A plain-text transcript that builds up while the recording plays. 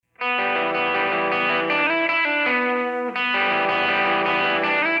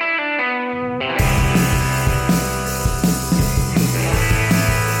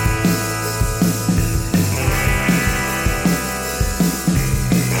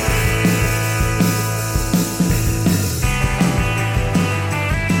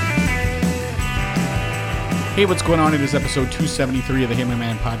Hey, what's going on? It is episode 273 of the Hey My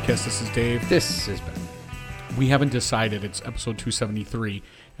Man podcast. This is Dave. This is Ben. We haven't decided. It's episode 273,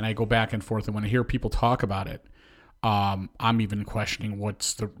 and I go back and forth, and when I hear people talk about it, I'm even questioning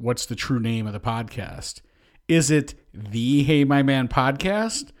what's the true name of the podcast. Is it the Hey My Man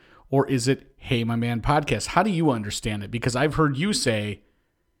podcast, or is it Hey My Man podcast? How do you understand it? Because I've heard you say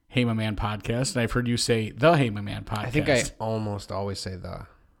Hey My Man podcast, and I've heard you say the Hey My Man podcast. I think I almost always say the.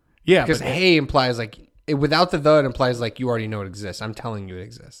 Yeah, because hey implies like without the it implies like you already know it exists. I'm telling you it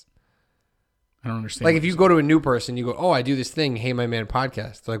exists. I don't understand. Like if you go to a new person, you go, "Oh, I do this thing, Hey My Man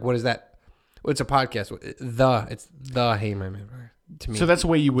podcast." They're like, what is that? What's a podcast? It's the Hey My Man to me. So that's the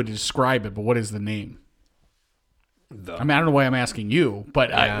way you would describe it. But what is the name? The. I mean, I don't know why I'm asking you,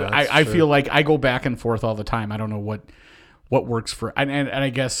 but Yeah, I feel like I go back and forth all the time. I don't know what works for, and I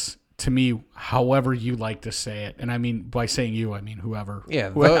guess to me, however you like to say it, and I mean by saying you, I mean whoever,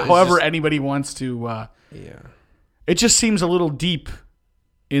 Yeah, however anybody wants to. Yeah, it just seems a little deep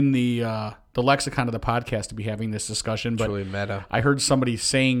in the lexicon of the podcast to be having this discussion. But truly meta. I heard somebody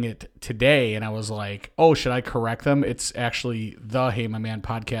saying it today, and I was like, "Oh, should I correct them?" It's actually the Hey My Man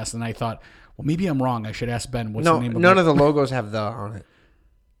podcast, and I thought, well, maybe I'm wrong. I should ask Ben. What's the name of none of the logos have the on it.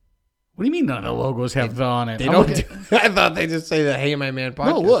 What do you mean none of the logos have the on it? They don't. I thought they just say the Hey My Man podcast.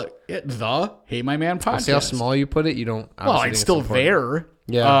 No, look, the Hey My Man podcast. See how small you put it? You don't. Well, it's still there.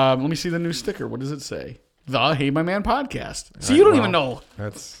 Yeah. Let me see the new sticker. What does it say? The Hey My Man podcast. See, you don't even know.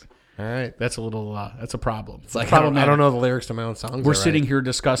 That's all right. That's a little. That's a problem. It's like I don't know the lyrics to my own songs. We're sitting here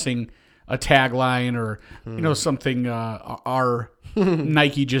discussing a tagline or something. Our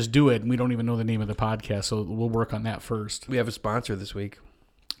Nike Just Do It, and we don't even know the name of the podcast. So we'll work on that first. We have a sponsor this week.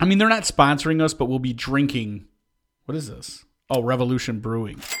 I mean, they're not sponsoring us, but we'll be drinking. What is this? Oh, Revolution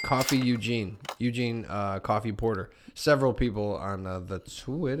Brewing. Coffee Eugene Coffee Porter. Several people on the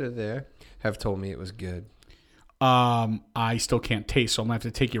Twitter there have told me it was good. I still can't taste, so I'm gonna have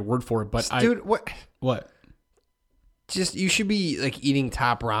to take your word for it. But dude, what? Just you should be like eating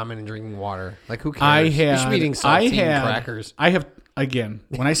top ramen and drinking water. Like who cares? You should be eating saltine crackers. I have. Again,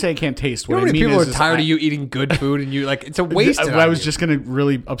 when I say I can't taste, what you know I mean people is are tired of you eating good food, and you like it's a waste. I was just going to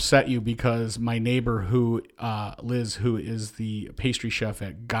really upset you because my neighbor, Liz, who is the pastry chef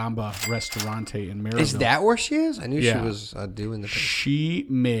at Gamba Restaurante in Maryville. Is that where she is? I knew she was doing the thing. She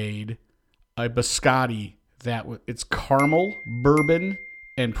made a biscotti it's caramel, bourbon,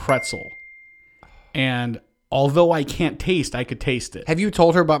 and pretzel. And although I can't taste, I could taste it. Have you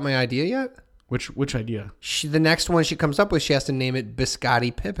told her about my idea yet? Which idea? The next one she comes up with, she has to name it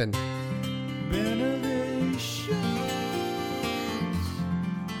Biscotti Pippin.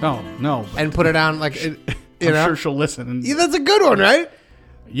 No. And put it on like, I'm sure she'll listen. Yeah, that's a good one, right?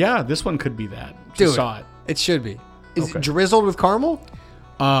 Yeah, this one could be that. Dude, saw it. It should be. Is it drizzled with caramel?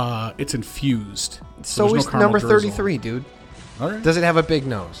 It's infused. So is number 33, dude. All right. Does it have a big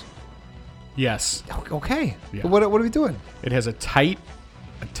nose? Yes. Okay. Yeah. What are we doing? It has a tight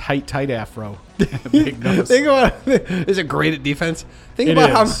afro. Big nose. Think about is it great at defense? Think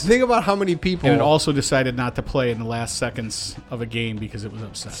about how many people. And it also decided not to play in the last seconds of a game because it was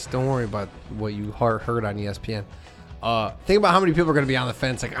upset. Don't worry about what you heard on ESPN. Think about how many people are going to be on the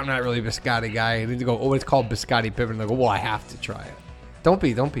fence. Like, I'm not really a biscotti guy. And they go, oh, it's called Biscotti Pippin. They go, well, I have to try it. Don't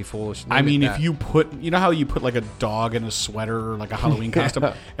be foolish. I mean, if you put, you know how you put like a dog in a sweater or like a Halloween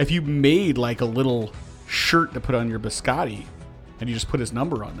costume? If you made like a little shirt to put on your biscotti and you just put his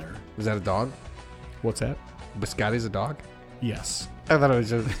number on there. Is that a dog? What's that? Biscotti's a dog? Yes. I thought it was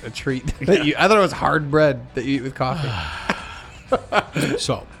just a treat. I thought it was hard bread that you eat with coffee.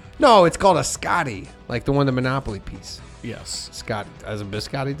 So. No, it's called a Scotty, like the one, the Monopoly piece. Yes. Scotty. As a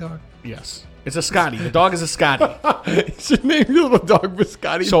biscotti dog? Yes. It's a Scotty. The dog is a Scotty. You should name your little dog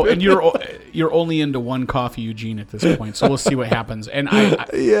Biscotti. So, and you're only into one Coffee Eugene at this point, so we'll see what happens. And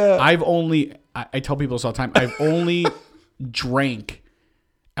I tell people this all the time, I've only drank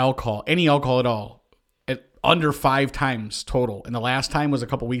alcohol, any alcohol at all, at under 5 times total. And the last time was a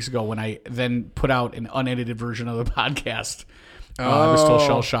couple weeks ago when I then put out an unedited version of the podcast. I was still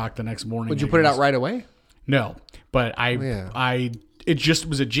shell-shocked the next morning. Would you put it out right away? No, but it just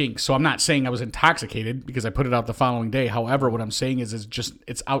was a jinx. So I'm not saying I was intoxicated because I put it out the following day. However, what I'm saying is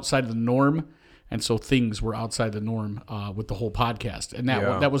it's outside of the norm. And so things were outside the norm with the whole podcast. And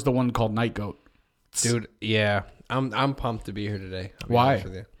that was the one called Night Goat. Dude, yeah. I'm pumped to be here today. Why?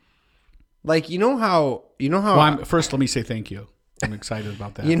 Like, you know how well, first let me say thank you. I'm excited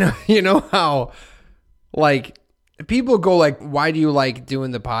about that. You know how like people go like, why do you like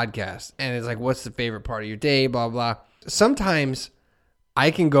doing the podcast? And it's like, what's the favorite part of your day? Blah, blah. Sometimes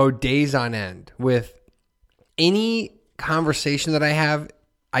I can go days on end with any conversation that I have.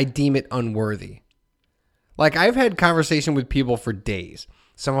 I deem it unworthy. Like, I've had conversation with people for days.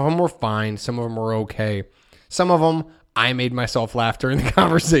 Some of them were fine. Some of them were okay. Some of them, I made myself laugh during the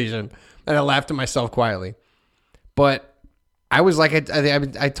conversation. And I laughed at myself quietly. But I was like,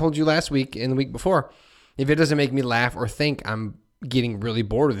 I told you last week and the week before, if it doesn't make me laugh or think, I'm getting really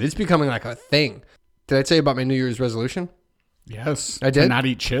bored with it. It's becoming like a thing. Did I tell you about my New Year's resolution? Yes. I did? To not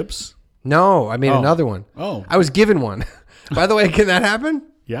eat chips? No, I made another one. Oh. I was given one. By the way, can that happen?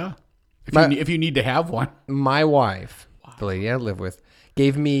 Yeah. If you need to have one. My wife, the lady I live with,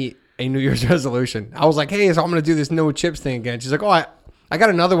 gave me a New Year's resolution. I was like, hey, so I'm going to do this no chips thing again. She's like, oh, I got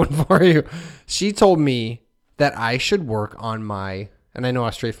another one for you. She told me that I should work on my, and I know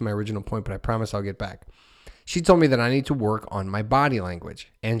I strayed from my original point, but I promise I'll get back. She told me that I need to work on my body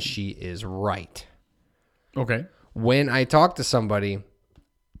language, and she is right. Okay. When I talk to somebody,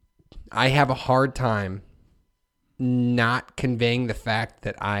 I have a hard time not conveying the fact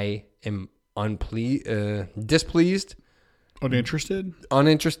that I am displeased,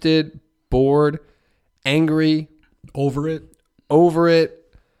 uninterested, bored, angry, over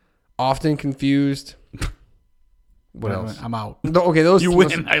it, often confused. What else? I'm out. Okay, those you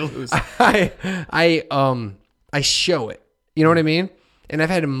win, I lose. I show it. You know what I mean? And I've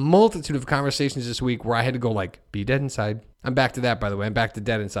had a multitude of conversations this week where I had to go like, be dead inside. I'm back to that, by the way. I'm back to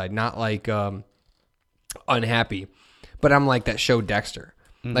dead inside, not like unhappy, but I'm like that show Dexter.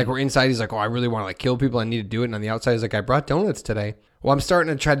 Mm-hmm. Like, where inside he's like, oh, I really want to like kill people. I need to do it. And on the outside he's like, I brought donuts today. Well, I'm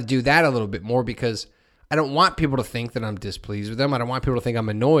starting to try to do that a little bit more because I don't want people to think that I'm displeased with them. I don't want people to think I'm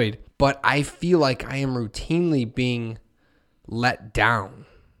annoyed, but I feel like I am routinely being let down.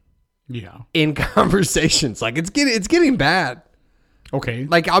 Yeah. In conversations. Like, it's getting bad. Okay.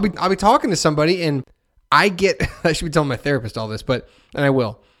 Like, I'll be talking to somebody and I should be telling my therapist all this, and I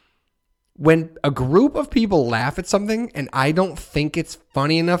will. When a group of people laugh at something and I don't think it's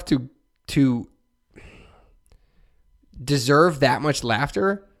funny enough to deserve that much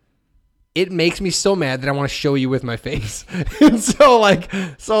laughter, it makes me so mad that I want to show you with my face. And so like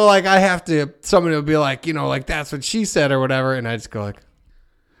I have to, somebody will be like, you know, like, that's what she said or whatever. And I just go like,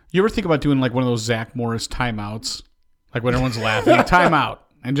 you ever think about doing like one of those Zach Morris timeouts? Like when everyone's laughing, timeout.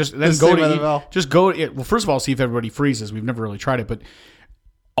 And just then go to well, first of all, see if everybody freezes. We've never really tried it, but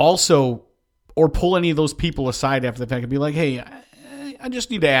also, or pull any of those people aside after the fact and be like, hey, I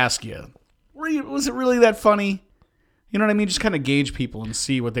just need to ask you, was it really that funny? You know what I mean? Just kind of gauge people and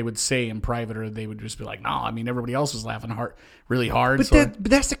see what they would say in private, or they would just be like, no, I mean, everybody else is laughing really hard. But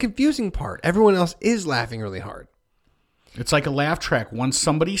that's the confusing part. Everyone else is laughing really hard. It's like a laugh track. Once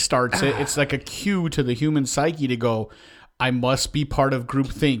somebody starts it, it's like a cue to the human psyche to go, I must be part of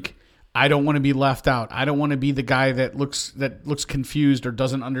groupthink. I don't want to be left out. I don't want to be the guy that looks confused or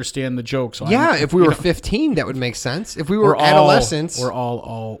doesn't understand the joke. So yeah, if we were 15, that would make sense. If we were adolescents, we're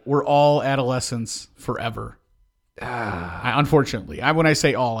all adolescents forever. Unfortunately, when I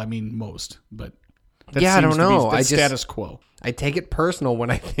say all, I mean most. But that I don't know. That's status quo. I take it personal when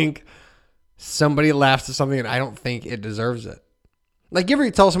I think somebody laughs at something and I don't think it deserves it. Like, you ever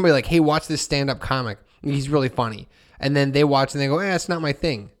tell somebody like, "Hey, watch this stand-up comic. He's really funny," and then they watch and they go, it's not my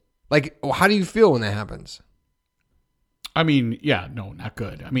thing. Like, how do you feel when that happens? I mean, yeah, no, not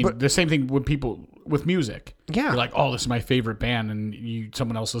good. I mean, the same thing with people with music. Yeah, you're like, oh, this is my favorite band, and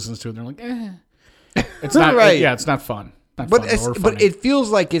someone else listens to it, and they're like, it's not right. It's not fun. But it feels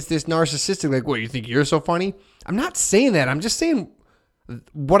like it's this narcissistic. Like, what, you think you're so funny? I'm not saying that. I'm just saying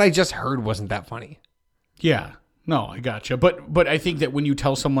what I just heard wasn't that funny. Yeah, no, I gotcha. But I think that when you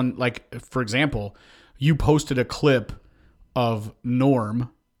tell someone, like, for example, you posted a clip of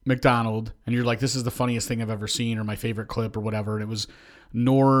Norm Macdonald, and you're like, this is the funniest thing I've ever seen, or my favorite clip, or whatever, and it was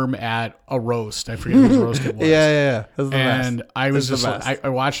Norm at a roast. I forget whose roast it was. Yeah. And I was just like, I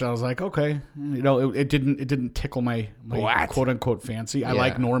watched it. I was like, okay, it didn't tickle my quote unquote fancy. I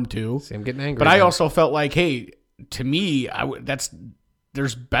like Norm too. See, I'm getting angry. But I also felt like, hey, to me,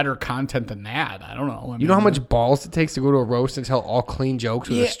 there's better content than that. I don't know. I mean, you know how much balls it takes to go to a roast and tell all clean jokes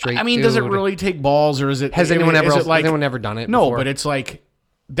with a straight dude? Does it really take balls, or is it? Has anyone ever done it? No, before? But it's like,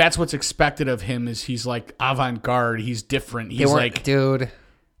 that's what's expected of him. Is he's like avant-garde. He's different. He's like, dude.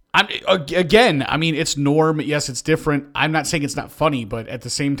 It's Norm. Yes, it's different. I'm not saying it's not funny, but at the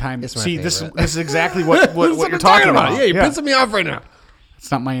same time, this is exactly what you're talking about. Yeah, you're pissing me off right now.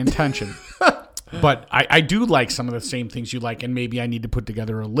 It's not my intention. But I do like some of the same things you like, and maybe I need to put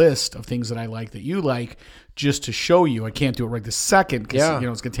together a list of things that I like that you like, just to show you. I can't do it right this second because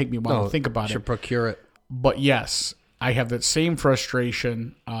it's going to take me a while to think about it. Should procure it. But yes, I have that same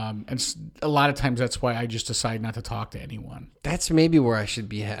frustration, and a lot of times that's why I just decide not to talk to anyone. That's maybe where I should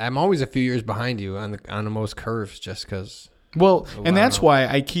be. I'm always a few years behind you on the most curves, just because Well, and that's why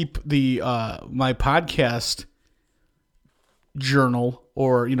I keep the my podcast journal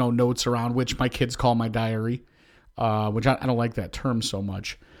or notes around, which my kids call my diary, which I don't like that term so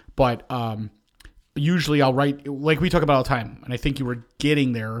much, but usually I'll write, like we talk about all the time, and I think you were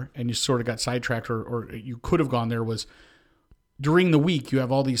getting there and you sort of got sidetracked, or you could have gone there, was during the week you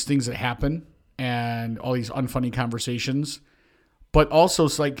have all these things that happen and all these unfunny conversations. But also,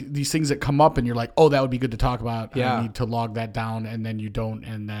 it's like these things that come up and you're like, oh, that would be good to talk about. Yeah. I need to log that down. And then you don't.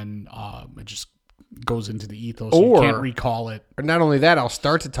 And then it just goes into the ethos. You can't recall it. Or not only that, I'll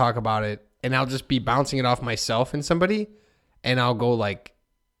start to talk about it and I'll just be bouncing it off myself and somebody. And I'll go like,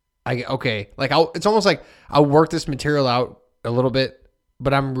 it's almost like I'll work this material out a little bit,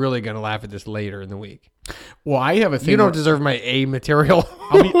 but I'm really going to laugh at this later in the week. Well, I have a thing. You don't deserve my A material.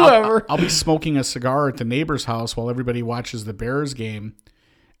 I'll be smoking a cigar at the neighbor's house while everybody watches the Bears game,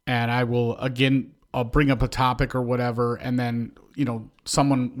 and I'll bring up a topic or whatever, and then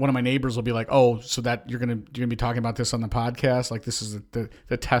one of my neighbors will be like, "Oh, so that you're gonna be talking about this on the podcast? Like this is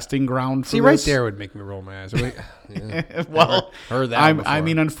the testing ground for See, this?" right there would make me roll my eyes. Yeah. Well, heard that before. I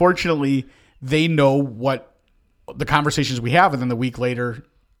mean, unfortunately, they know what the conversations we have, and then the week later,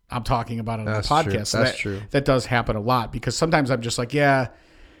 I'm talking about it on the podcast. True. So That's true. That does happen a lot because sometimes I'm just like, yeah,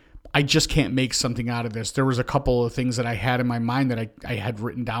 I just can't make something out of this. There was a couple of things that I had in my mind that I had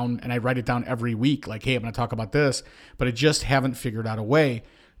written down, and I write it down every week. Like, hey, I'm going to talk about this, but I just haven't figured out a way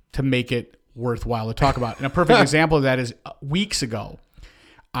to make it worthwhile to talk about. And a perfect example of that is weeks ago,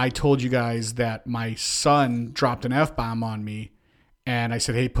 I told you guys that my son dropped an F-bomb on me, and I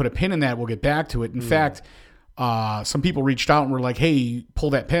said, hey, put a pin in that. We'll get back to it. In fact, some people reached out and were like, hey,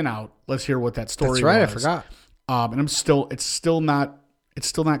 pull that pin out. Let's hear what that story was. That's right. I forgot. And it's still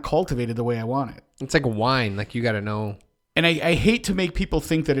not cultivated the way I want it. It's like wine. Like you got to know. And I hate to make people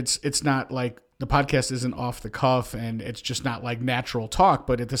think that it's not like the podcast isn't off the cuff and it's just not like natural talk.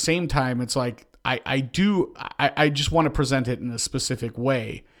 But at the same time, it's like I just want to present it in a specific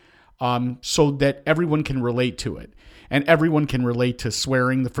way so that everyone can relate to it. And everyone can relate to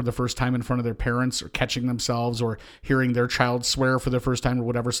swearing for the first time in front of their parents or catching themselves or hearing their child swear for the first time or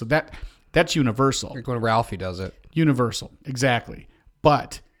whatever. So that's universal. Like when Ralphie does it. Universal. Exactly.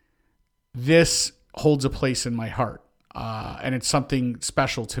 But this holds a place in my heart. And it's something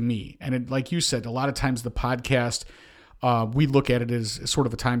special to me. And like you said, a lot of times the podcast, we look at it as sort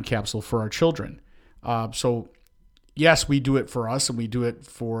of a time capsule for our children. So yes, we do it for us and we do it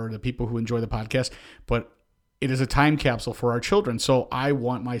for the people who enjoy the podcast, but it is a time capsule for our children. So I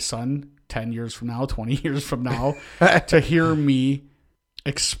want my son 10 years from now, 20 years from now, to hear me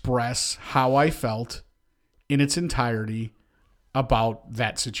express how I felt in its entirety about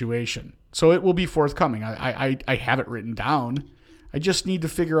that situation. So it will be forthcoming. I have it written down. I just need to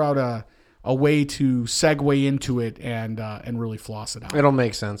figure out a way to segue into it and really floss it out. It'll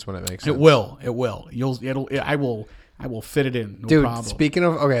make sense when it makes sense. It will. I will fit it in. No problem. Speaking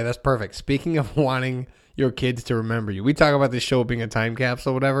of, okay, that's perfect. Speaking of wanting your kids to remember you, we talk about this show being a time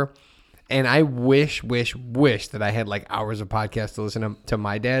capsule, whatever. And I wish that I had like hours of podcasts to listen to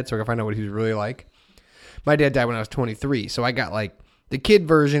my dad so I could find out what he was really like. My dad died when I was 23, so I got like the kid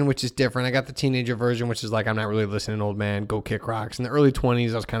version, which is different. I got the teenager version, which is like I'm not really listening, old man, go kick rocks. In the early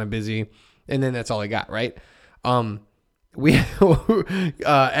 20s, I was kind of busy, and then that's all I got, right? We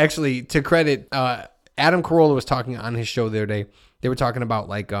actually, to credit, Adam Carolla was talking on his show the other day. They were talking about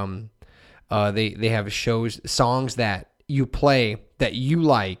like they have songs that you play that you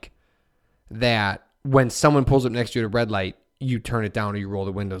like, that when someone pulls up next to you at a red light, you turn it down or you roll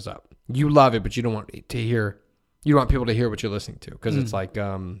the windows up. You love it, but you don't want to hear. You don't want people to hear what you're listening to because it's like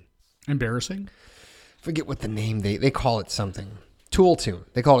embarrassing. Forget what the name they call it, something Tool tune.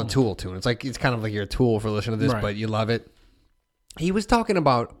 They call it a Tool tune. It's like it's kind of like you're a tool for listening to this, right, but you love it. He was talking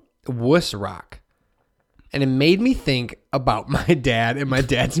about wuss rock, and it made me think about my dad and my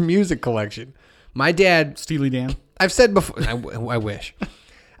dad's music collection. My dad, Steely Dan. I've said before. I wish.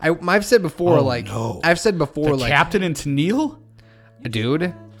 I've said before, I've said before, the Captain and Tennille,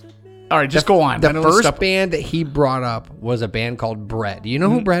 dude. All right, just go on. The first band that he brought up was a band called Bread. Do you know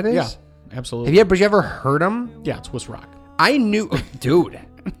who Bread is? Yeah, absolutely. But you ever heard them? Yeah, it's Wuss Rock. I knew, dude.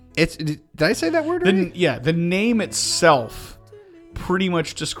 Did I say that word? The name itself pretty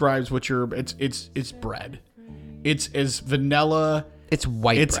much describes what you're. It's bread. It's as vanilla. It's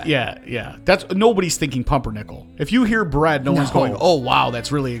white bread. Yeah. That's nobody's thinking pumpernickel. If you hear bread, no one's going, "Oh wow,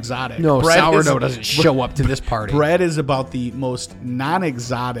 that's really exotic." No, bread sourdough doesn't show up to this party. Bread is about the most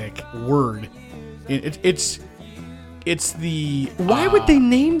non-exotic word. It's the. Why would they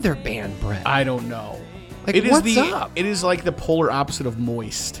name their band Bread? I don't know. Like, what's up? It is like the polar opposite of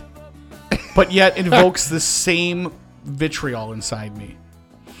moist, but yet invokes the same vitriol inside me.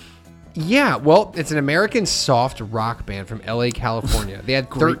 Yeah, well, it's an American soft rock band from L.A., California. They had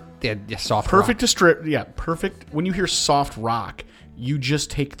soft Perfect rock. perfect. When you hear soft rock, you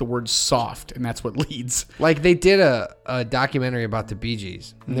just take the word soft, and that's what leads. Like, they did a documentary about the Bee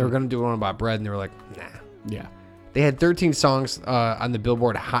Gees, and they were going to do one about Bread, and they were like, nah. Yeah. They had 13 songs on the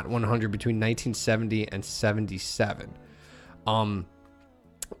Billboard Hot 100 between 1970 and 77.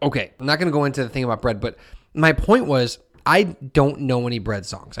 Okay, I'm not going to go into the thing about Bread, but my point was, I don't know any Bread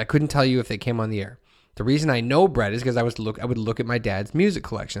songs. I couldn't tell you if they came on the air. The reason I know Bread is because I would look at my dad's music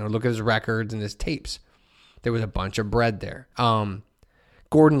collection. I would look at his records and his tapes. There was a bunch of Bread there.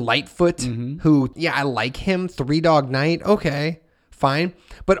 Gordon Lightfoot, who, yeah, I like him. Three Dog Night, okay, fine.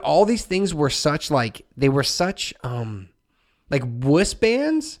 But all these things were such like wuss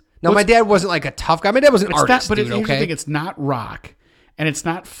bands. Now, my dad wasn't like a tough guy. My dad was an artist, but dude, here's the okay? thing, it's not rock. And it's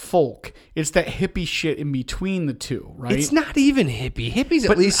not folk. It's that hippie shit in between the two, right? It's not even hippie. Hippies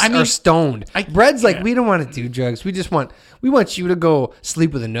But, at least I mean, are stoned. Bread's like, we don't want to do drugs. We want you to go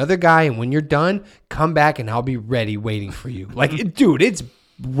sleep with another guy, and when you're done, come back and I'll be ready waiting for you. Like, dude, it's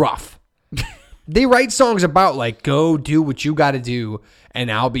rough. They write songs about like, go do what you got to do,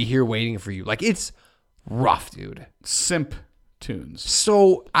 and I'll be here waiting for you. Like, it's rough, dude. Simp tunes.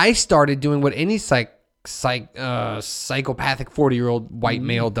 So I started doing what any psychopathic 40-year-old white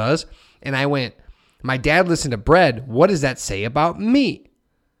male does. And I went, my dad listened to Bread. What does that say about me?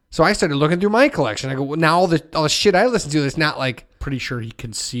 So I started looking through my collection. I go, well, now all the shit I listen to is not like. Pretty sure he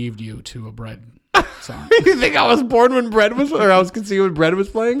conceived you to a Bread song. You think I was born when Bread was, or I was conceived when Bread was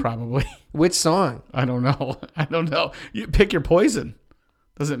playing? Probably. Which song? I don't know. You pick your poison.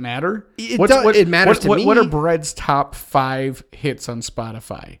 Does it matter? It matters to me. What are Bread's top 5 hits on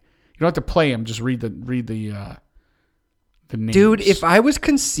Spotify? You don't have to play them. Just read the names. Dude, if I was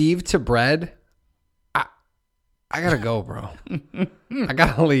conceived to Bread, I gotta go, bro. I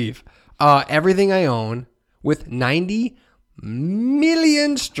gotta leave. Everything I Own with 90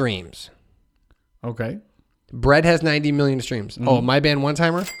 million streams. Okay. Bread has 90 million streams. Oh, My Band One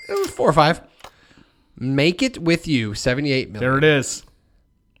Timer? It was 4 or 5. Make It With You, 78 million. There it is.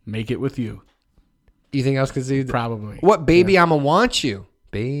 Make It With You. You think I was conceived? Probably. What, Baby, I'ma Want You?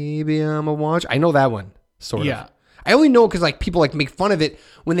 Baby, I'ma Want You. I know that one, sort of. Yeah. I only know because like people like make fun of it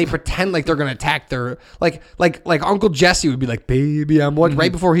when they pretend like they're gonna attack their like Uncle Jesse would be like, baby, I'm what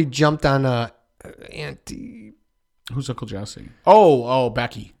right before he jumped on Auntie. Who's Uncle Jesse? Oh,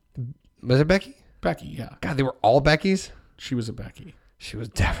 Becky. Was it Becky? Becky, yeah. God, they were all Beckys. She was a Becky. She was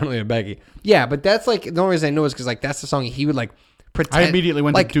definitely a Becky. Yeah, but that's like the only reason I know is because like that's the song he would like pretend. I immediately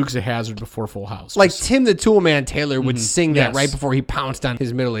went like, to Dukes of Hazzard before Full House. Like Tim the Toolman Taylor would sing that Yes. right before he pounced on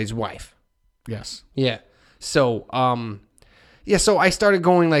his middle-aged wife. Yes. Yeah. So, so I started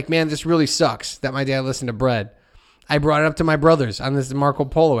going like, man, this really sucks that my dad listened to Bread. I brought it up to my brothers on this Marco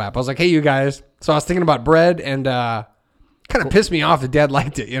Polo app. I was like, hey, you guys. So I was thinking about Bread, and kind of pissed me off that dad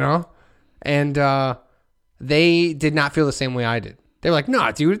liked it, you know? And they did not feel the same way I did. They were like,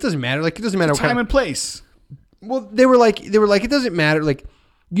 nah, dude, it doesn't matter. Like, it doesn't matter. Time and place. Well, they were like, it doesn't matter. Like,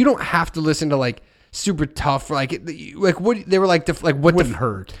 you don't have to listen to like super tough. Like what they were like, what Wouldn't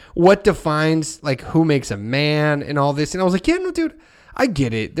hurt. What defines like who makes a man and all this? And I was like, yeah, no, dude, I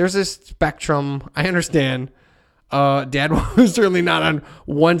get it. There's this spectrum. I understand. Dad was certainly not on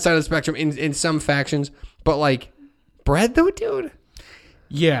one side of the spectrum in some factions, but like Bread though, dude.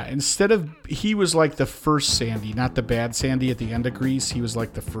 Yeah, he was like the first Sandy, not the bad Sandy at the end of Grease. He was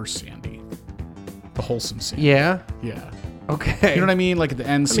like the first Sandy. The wholesome Sandy. Yeah. Yeah. Okay. You know what I mean? Like at the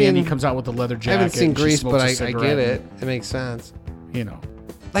end, Sandy comes out with the leather jacket. I haven't seen and she Grease, smokes but a I cigarette get it. It makes sense. You know.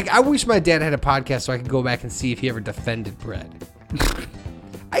 Like, I wish my dad had a podcast so I could go back and see if he ever defended Bread.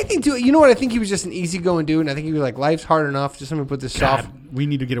 I think, dude, you know what? I think he was just an easygoing dude, and I think he was like, life's hard enough. Just let me put this God, soft. we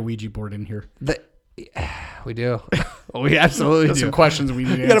need to get a Ouija board in here. We do. We absolutely There's do. some questions we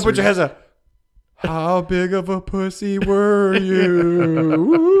need to You got to answer. put your heads up. How big of a pussy were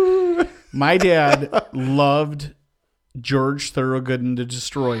you? My dad loved George Thorogood and the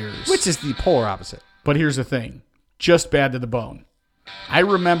Destroyers. Which is the polar opposite. But here's the thing. Just Bad to the Bone. I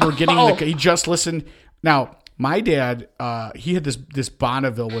remember getting he just listened. Now, my dad, he had this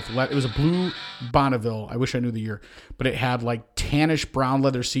Bonneville it was a blue Bonneville. I wish I knew the year, but it had like tannish brown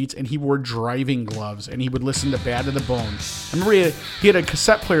leather seats, and he wore driving gloves, and he would listen to Bad to the Bone. I remember he had a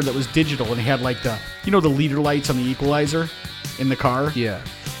cassette player that was digital, and he had like the leader lights on the equalizer in the car. Yeah.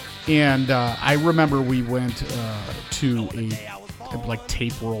 And I remember we went to a like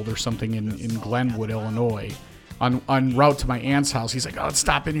Tape World or something in Glenwood, Illinois. On route to my aunt's house, he's like, "Oh, let's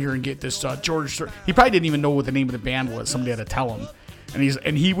stop in here and get this George." He probably didn't even know what the name of the band was. Somebody had to tell him.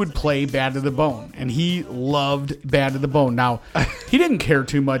 and he would play Bad to the Bone, and he loved Bad to the Bone. Now, he didn't care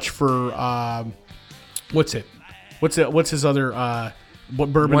too much for what's his other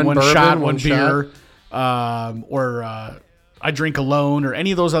bourbon, one shot, one beer, or I Drink Alone, or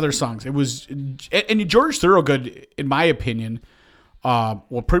any of those other songs. It was, and George Thorogood, in my opinion,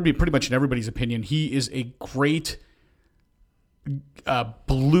 pretty much in everybody's opinion, he is a great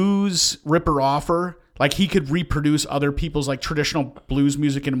blues ripper-offer. Like, he could reproduce other people's like traditional blues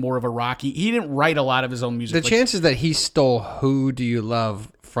music in more of a rocky. He didn't write a lot of his own music. The chances that he stole "Who Do You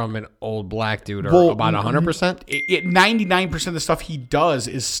Love" from an old black dude are about 100%. 99% of the stuff he does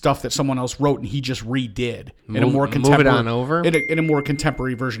is stuff that someone else wrote and he just redid in a more Move contemporary. it on over. In a more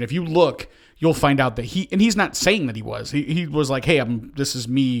contemporary version. If you look, you'll find out that he's not saying that he was. He was like, hey, this is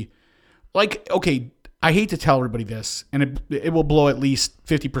me. Like, okay, I hate to tell everybody this, and it will blow at least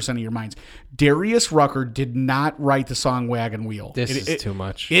 50% of your minds. Darius Rucker did not write the song Wagon Wheel. This is too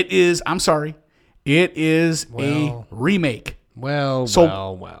much. It is, I'm sorry, it is a remake. Well.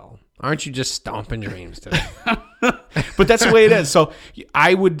 Aren't you just stomping dreams today? But that's the way it is. So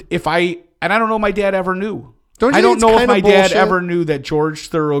I would, and I don't know if my dad ever knew. I don't know if my dad ever knew that George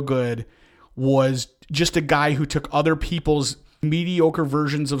Thorogood was just a guy who took other people's mediocre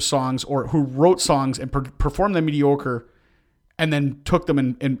versions of songs, or who wrote songs and performed them mediocre, and then took them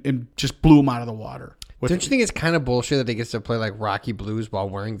and just blew them out of the water. Don't you think it's kind of bullshit that he gets to play like Rocky Blues while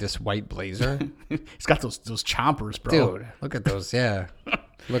wearing this white blazer? He's got those chompers, bro. Dude, look at those. Yeah.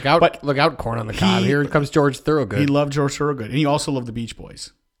 Look out, corn on the cob. Here comes George Thorogood. He loved George Thorogood, and he also loved the Beach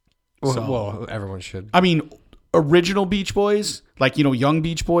Boys. Well, everyone should. I mean, original Beach Boys, like, young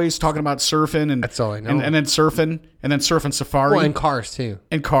Beach Boys talking about surfing, and that's all I know. And then surfing Safari. Well, and Cars too.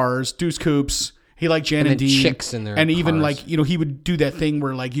 And Cars, Deuce Coups. He liked Jan and Dean. Chicks in there. And even like, he would do that thing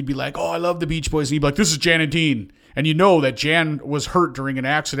where like you'd be like, oh, I love the Beach Boys, and he'd be like, this is Jan and Dean. And that Jan was hurt during an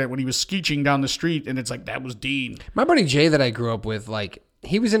accident when he was skeeching down the street, and it's like, that was Dean. My buddy Jay that I grew up with, like,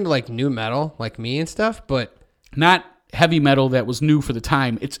 he was into like new metal, like me and stuff, but not heavy metal that was new for the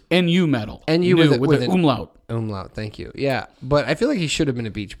time. It's NU metal. NU with an umlaut. Umlaut, thank you. Yeah, but I feel like he should have been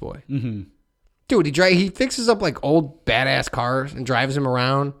a Beach Boy. Mm-hmm. Dude, he fixes up like old badass cars and drives them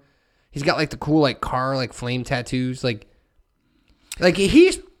around. He's got like the cool like car like flame tattoos. Like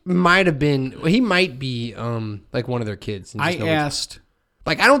he might be like one of their kids. I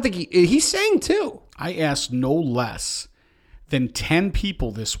don't think he sang too. I asked no less than 10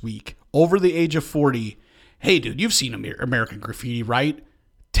 people this week over the age of 40. Hey, dude, you've seen American Graffiti, right?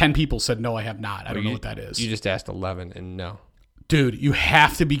 10 people said, no, I have not. I don't know what that is. You just asked 11 and no. Dude, you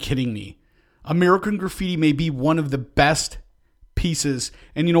have to be kidding me. American Graffiti may be one of the best pieces.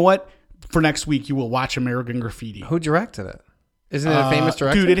 And you know what? For next week, you will watch American Graffiti. Who directed it? Isn't it a famous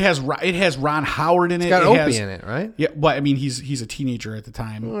director? Dude, it has Ron Howard in it. It's got Opie in it, right? Yeah, but I mean, he's a teenager at the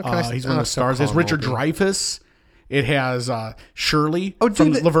time. He's one of the stars. It has Richard Dreyfuss. It has Shirley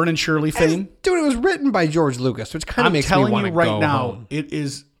from Laverne and Shirley fame. Dude, it was written by George Lucas, which kind of makes me want to go home. I'm telling you right now, it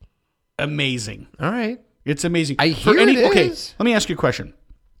is amazing. All right. It's amazing. I hear it is. Okay, let me ask you a question.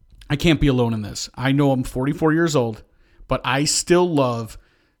 I can't be alone in this. I know I'm 44 years old, but I still love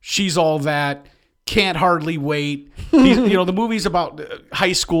She's All That, Can't Hardly Wait. The movies about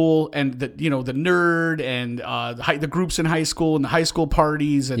high school and the nerd and the groups in high school and the high school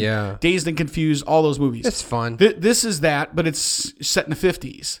parties and Dazed and Confused, all those movies. It's fun. This is that, but it's set in the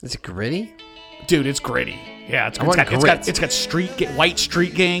 50s. Is it gritty? Dude, it's gritty. Yeah, it's got white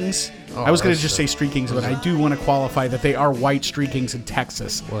street gangs. I was going to just say street gangs, but I do want to qualify that they are white street gangs in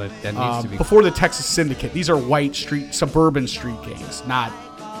Texas. Well, that needs to be before the Texas Syndicate. These are white suburban street gangs, not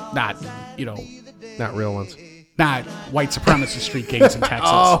real ones. Not white supremacist street gangs in Texas.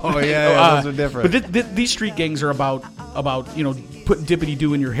 Those are different. But these street gangs are about putting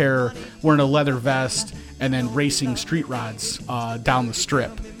dippity-doo in your hair, wearing a leather vest, and then racing street rods down the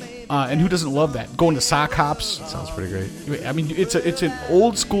strip. And who doesn't love that? Going to sock hops. That sounds pretty great. I mean, it's an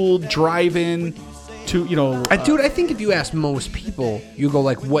old school drive-in to dude, I think if you ask most people, you go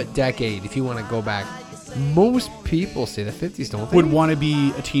like, what decade? If you want to go back, most people say the 50s, don't they? Would want to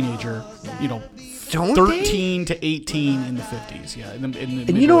be a teenager, don't 13 to 18 in the 50s. Yeah.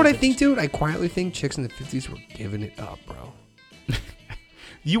 And you know what I think, dude? I quietly think chicks in the 50s were giving it up, bro.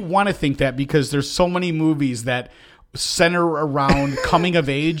 You want to think that because there's so many movies that center around coming of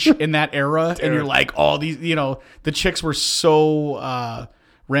age in that era. Dude. And you're like, oh, these, the chicks were so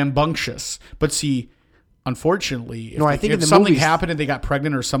rambunctious. But see, unfortunately, if something happened and they got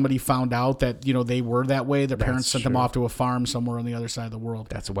pregnant or somebody found out that, they were that way, their parents sent them off to a farm somewhere on the other side of the world.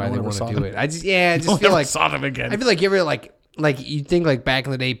 That's why they want to do it. I just feel like saw them again. I feel like you ever like you think like back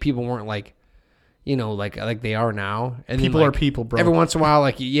in the day, people weren't like like they are now. And People then, are people, bro. Every once in a while,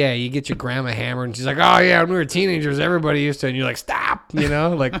 like, yeah, you get your grandma hammered and she's like, oh yeah, when we were teenagers, everybody used to, and you're like, stop,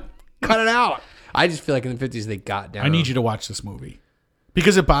 like cut it out. I just feel like in the 50s they got down. I need you to watch this movie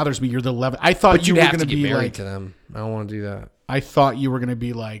because it bothers me. You're the 11th. I thought But you you'd were have going to to get be married like, to them. I don't want to do that. I thought you were going to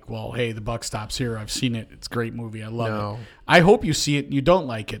be like, well, hey, the buck stops here. I've seen it. It's a great movie. I love No. it. I hope you see it and you don't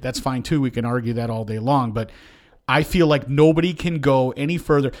like it. That's fine too. We can argue that all day long. But I feel like nobody can go any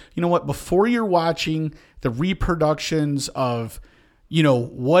further. You know what? Before you're watching the reproductions of,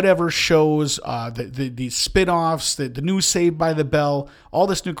 whatever shows, the spin-offs, the new Saved by the Bell, all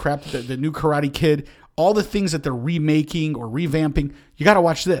this new crap, the new Karate Kid, all the things that they're remaking or revamping, you got to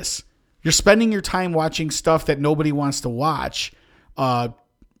watch this. You're spending your time watching stuff that nobody wants to watch.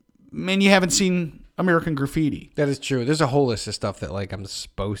 Man, you haven't seen American Graffiti. That is true. There's a whole list of stuff that like I'm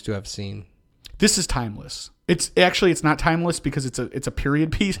supposed to have seen. This is timeless. It's not timeless because it's a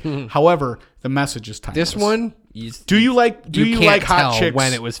period piece. However, the message is timeless. This one, do you like can't hot tell chicks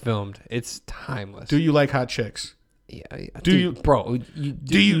when it was filmed? It's timeless. Do you like hot chicks? Yeah. Do you, bro?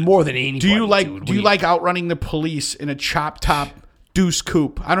 Do you more than anybody? Do you like outrunning the police in a chop top Deuce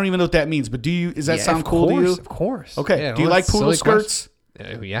coupe? I don't even know what that means, but does that sound cool to you? Of course. Okay. Yeah, do you like poodle skirts?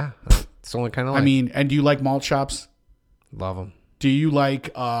 Yeah. It's the only kind of. I mean, and do you like malt chops? Love them. Do you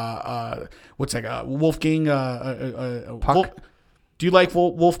like what's that? Wolfgang? Puck? Do you like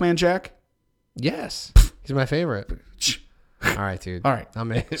Wolfman Jack? Yes, he's my favorite. All right, dude. All right,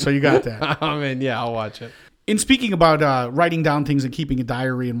 I'm in. So you got that. I'm in. Yeah, I'll watch it. In speaking about writing down things and keeping a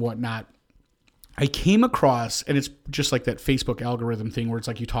diary and whatnot, I came across, and it's just like that Facebook algorithm thing where it's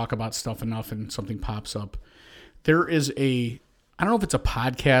like you talk about stuff enough and something pops up. There is I don't know if it's a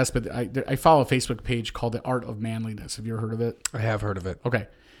podcast, but I follow a Facebook page called The Art of Manliness. Have you ever heard of it? I have heard of it. Okay.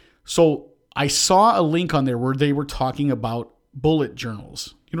 So I saw a link on there where they were talking about bullet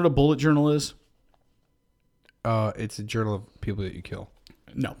journals. You know what a bullet journal is? It's a journal of people that you kill.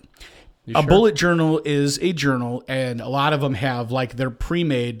 No. You A sure? bullet journal is a journal, and a lot of them have, like, they're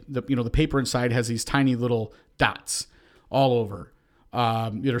pre-made. The paper inside has these tiny little dots all over.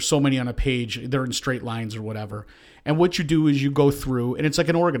 There's so many on a page. They're in straight lines or whatever. And what you do is you go through, and it's like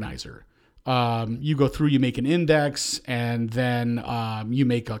an organizer. You go through, you make an index, and then you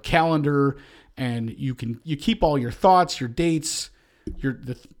make a calendar, and you keep all your thoughts, your dates,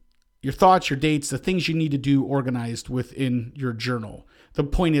 your thoughts, your dates, the things you need to do organized within your journal. The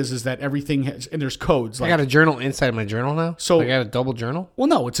point is that everything has, and there's codes. I got a journal inside my journal now. So I got a double journal. Well,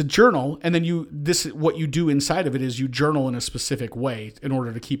 no, it's a journal, and then what you do inside of it is you journal in a specific way in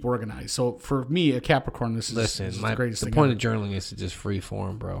order to keep organized. So for me, a Capricorn, this is the greatest thing. The point ever. of journaling is to just free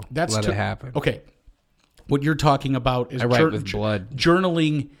form, bro. Let it happen. Okay, what you're talking about is I write with blood.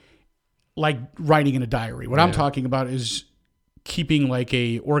 Journaling, like writing in a diary. What I'm talking about is keeping like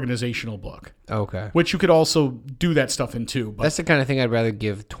a organizational book. Okay. Which you could also do that stuff in too. But that's the kind of thing I'd rather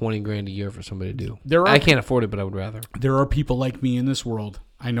give $20,000 a year for somebody to do. I can't afford it, but I would rather. There are people like me in this world.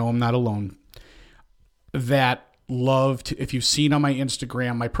 I know I'm not alone. That love to, if you've seen on my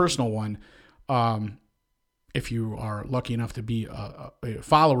Instagram, my personal one, if you are lucky enough to be a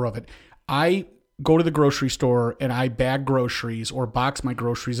follower of it, I go to the grocery store and I bag groceries or box my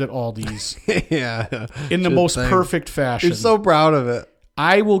groceries at Aldi's. Yeah. In the most perfect fashion. You're so proud of it.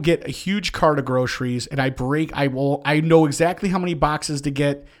 I will get a huge cart of groceries and I know exactly how many boxes to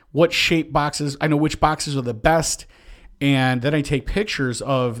get, what shape boxes. I know which boxes are the best. And then I take pictures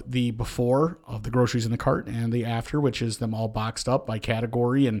of the before of the groceries in the cart and the after, which is them all boxed up by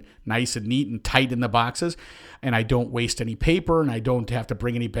category and nice and neat and tight in the boxes. And I don't waste any paper and I don't have to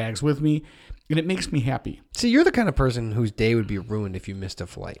bring any bags with me. And it makes me happy. See, you're the kind of person whose day would be ruined if you missed a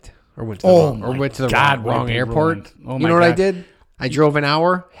flight or went to the wrong airport. Oh you know what I did? I drove an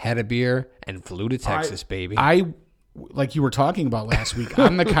hour, had a beer, and flew to Texas, baby. Like you were talking about last week,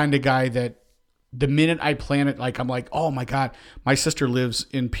 I'm the kind of guy that the minute I plan it, like I'm like, oh my God, my sister lives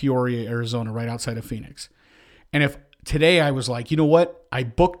in Peoria, Arizona, right outside of Phoenix. And if today I was like, you know what? I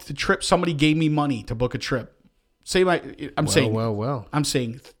booked the trip. Somebody gave me money to book a trip. I'm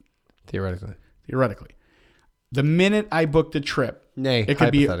saying theoretically. The minute I booked the trip,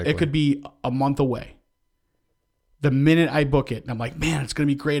 it could be a month away. The minute I book it, and I'm like, man, it's going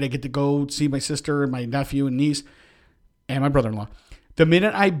to be great. I get to go see my sister and my nephew and niece and my brother-in-law. The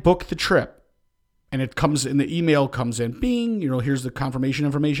minute I book the trip and it comes in, the email comes in, bing, here's the confirmation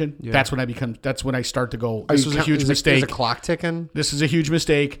information. Yeah. That's when I start to go, this was a huge mistake. Is the clock ticking? This is a huge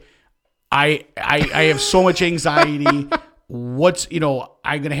mistake. I have so much anxiety. I'm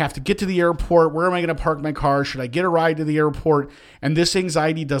going to have to get to the airport. Where am I going to park my car? Should I get a ride to the airport? And this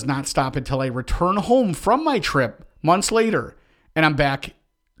anxiety does not stop until I return home from my trip months later. And I'm back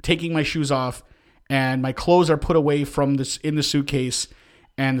taking my shoes off and my clothes are put away from this in the suitcase,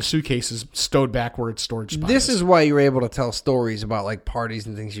 and the suitcase is stowed back where its storage spot This is why you're able to tell stories about like parties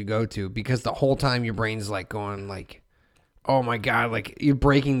and things you go to, because the whole time your brain's like going like, oh my God, like you're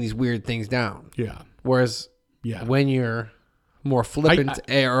breaking these weird things down. Yeah. Whereas Yeah. when you're more flippant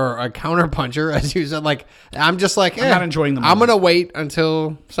or a counterpuncher, as you said, like I'm just like, I'm not enjoying the I'm moment. going to wait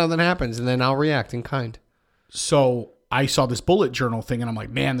until something happens and then I'll react in kind. So I saw this bullet journal thing, and I'm like,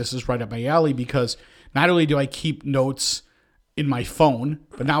 man, this is right up my alley, because not only do I keep notes in my phone,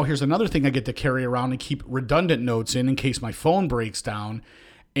 but now here's another thing I get to carry around and keep redundant notes in case my phone breaks down.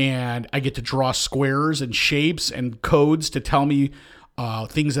 And I get to draw squares and shapes and codes to tell me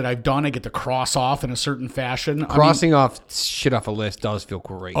things that I've done. I get to cross off in a certain fashion. Crossing off shit off a list does feel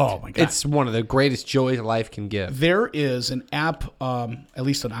great. Oh, my God. It's one of the greatest joys life can give. There is an app, at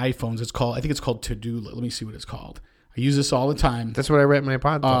least on iPhones, I think it's called To-Do. Let me see what it's called. I use this all the time. That's what I write my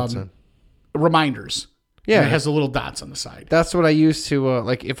pod thoughts in. Reminders. Yeah. And it has the little dots on the side. That's what I use to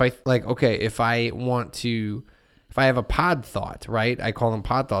if I have a pod thought, right? I call them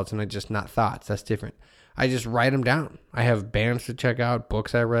pod thoughts, and I just not thoughts. That's different. I just write them down. I have bands to check out,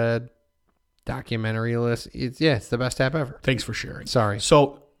 books I read, documentary list. It's the best app ever. Thanks for sharing. Sorry.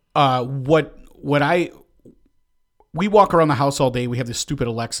 So, we walk around the house all day. We have this stupid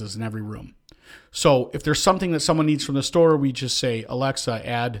Alexas in every room. So if there's something that someone needs from the store, we just say, Alexa,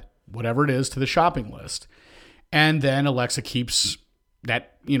 add whatever it is to the shopping list. And then Alexa keeps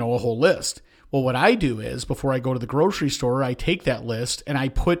that, a whole list. Well, what I do is before I go to the grocery store, I take that list and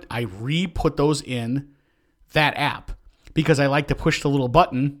I re-put those in that app, because I like to push the little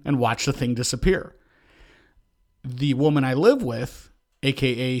button and watch the thing disappear. The woman I live with,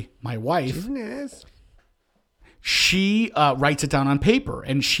 AKA my wife, she writes it down on paper,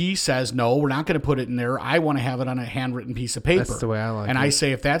 and she says, no, we're not going to put it in there. I want to have it on a handwritten piece of paper. That's the way I like it. And I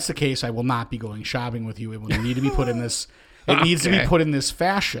say, if that's the case, I will not be going shopping with you. It will need to be put in this. It needs to be put in this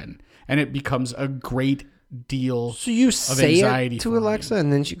fashion, and it becomes a great deal. So you of say anxiety it to for Alexa, me.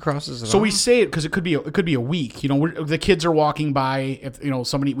 and then she crosses it So off? we say it because it could be a week. The kids are walking by. If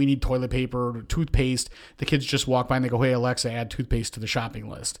we need toilet paper or toothpaste, the kids just walk by and they go, "Hey Alexa, add toothpaste to the shopping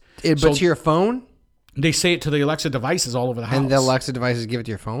list." But to your phone? They say it to the Alexa devices all over the house. And the Alexa devices give it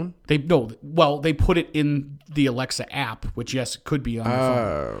to your phone? They put it in the Alexa app, which yes, it could be on your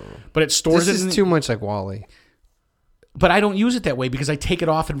phone. But it stores This it in is too much like Wall-E. But I don't use it that way because I take it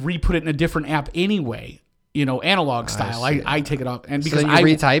off and re-put it in a different app anyway. Analog style. I take it off, and because So then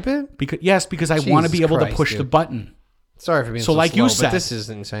you retype it? Because I want to be able to Christ, push dude. the button. Sorry for being So so like slow, you said- but this is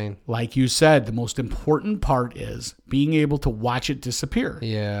insane. Like you said, the most important part is being able to watch it disappear.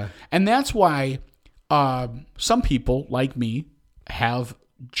 Yeah. And that's why some people, like me, have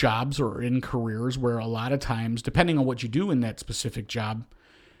jobs or in careers where a lot of times, depending on what you do in that specific job,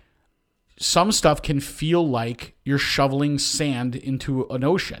 some stuff can feel like you're shoveling sand into an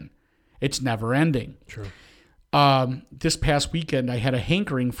ocean. It's never ending. True. This past weekend, I had a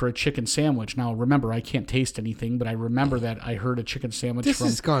hankering for a chicken sandwich. Now, remember, I can't taste anything, but I remember that I heard a chicken sandwich This from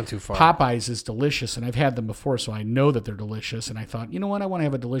has gone too far. Popeyes is delicious, and I've had them before, so I know that they're delicious. And I thought, you know what, I want to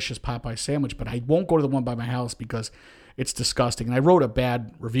have a delicious Popeye sandwich, but I won't go to the one by my house because it's disgusting. And I wrote a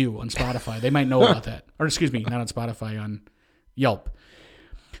bad review on Spotify. They might know about that. Or excuse me, not on Spotify, on Yelp.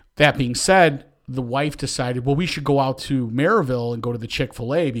 That being said, the wife decided, well, we should go out to Maryville and go to the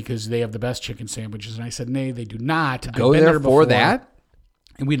Chick-fil-A because they have the best chicken sandwiches. And I said, nay, they do not. Go I've been there before, for that?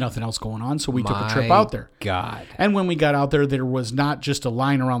 And we had nothing else going on, so we took a trip My out there. God. And when we got out there, there was not just a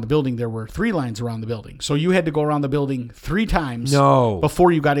line around the building. There were 3 lines around the building. So you had to go around the building 3 times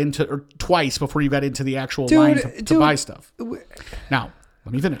before you got into, or twice before you got into the actual line to buy stuff. Now,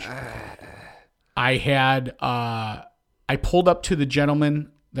 let me finish. I pulled up to the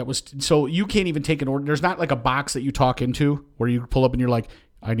gentleman that was, so you can't even take an order. There's not like a box that you talk into where you pull up and you're like,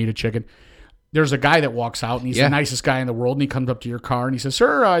 I need a chicken. There's a guy that walks out and he's the nicest guy in the world, and he comes up to your car and he says,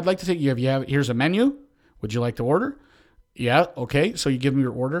 sir, I'd like to take you. Here's a menu. Would you like to order? Yeah. Okay. So you give him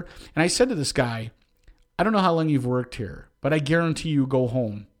your order. And I said to this guy, I don't know how long you've worked here, but I guarantee you go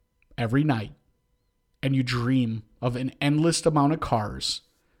home every night and you dream of an endless amount of cars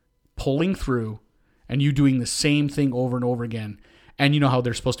pulling through and you doing the same thing over and over again. And you know how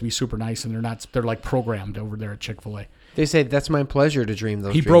they're supposed to be super nice, and they're not. They're like programmed over there at Chick-fil-A. They say, that's my pleasure to dream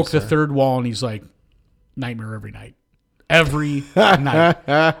those He dreams, broke the sir. 3rd wall, and he's like, nightmare every night. Every night.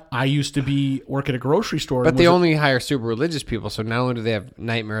 I used to work at a grocery store. But they only hire super religious people, so not only do they have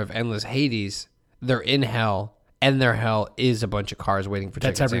nightmare of endless Hades, they're in hell, and their hell is a bunch of cars waiting for chicken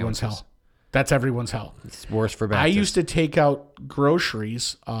That's everyone's sandwiches. hell. That's everyone's hell. It's worse for Baptists. I used to take out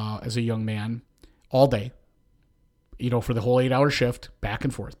groceries as a young man all day. For the whole 8-hour shift, back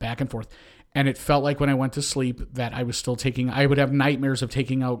and forth. And it felt like when I went to sleep that I was still I would have nightmares of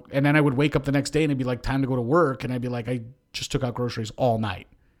taking out, and then I would wake up the next day and it'd be like time to go to work. And I'd be like, I just took out groceries all night.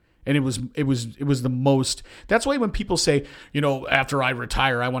 And it was the most, that's why when people say, after I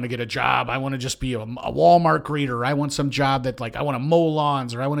retire, I want to get a job. I want to just be a Walmart greeter. I want some job that I want to mow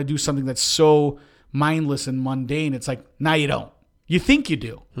lawns, or I want to do something that's so mindless and mundane. It's like, no, you don't. You think you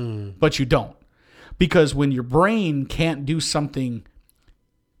do, but you don't. Because when your brain can't do something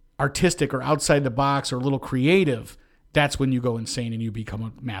artistic or outside the box or a little creative, that's when you go insane and you become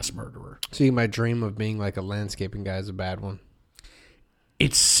a mass murderer. See, my dream of being like a landscaping guy is a bad one.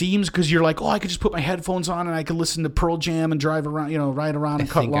 It seems because you're like, I could just put my headphones on and I could listen to Pearl Jam and drive around, ride around and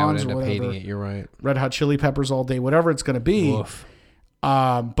cut lawns or whatever. Hating it. You're right. Red Hot Chili Peppers all day, whatever it's going to be.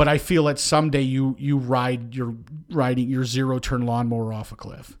 But I feel that someday you're riding your zero-turn lawnmower off a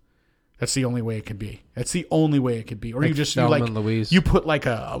cliff. That's the only way it could be. That's the only way it could be. Or you put like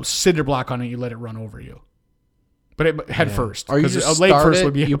a cinder block on it, you let it run over you. But head first. Or you just start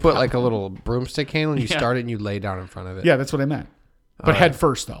it, you put like a little broomstick handle and you start it and you lay down in front of it. Yeah, that's what I meant. But head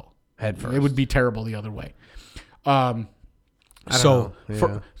first, though. Head first. It would be terrible the other way. To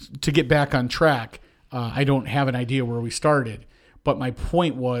get back on track, I don't have an idea where we started. But my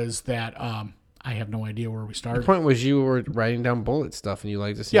point was that I have no idea where we started. The point was you were writing down bullet stuff and you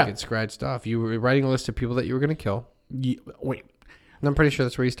like to see it get scratched off. You were writing a list of people that you were going to kill. Wait. And I'm pretty sure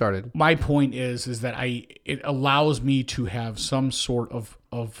that's where you started. My point is that it allows me to have some sort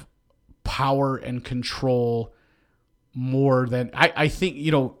of power and control more than I think,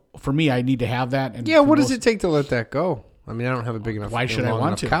 for me, I need to have that. And what does it take to let that go? I mean, I don't have a big enough, why should I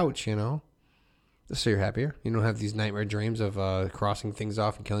want to? Couch, Just so you're happier. You don't have these nightmare dreams of crossing things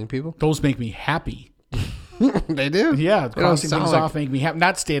off and killing people. Those make me happy. They do? Yeah, crossing things off make me happy.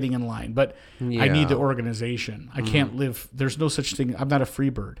 Not standing in line, but I need the organization. I can't live. There's no such thing. I'm not a free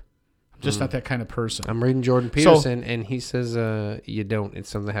bird. I'm just not that kind of person. I'm reading Jordan Peterson, and he says you don't. It's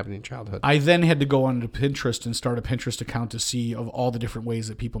something that happened in childhood. I then had to go onto Pinterest and start a Pinterest account to see of all the different ways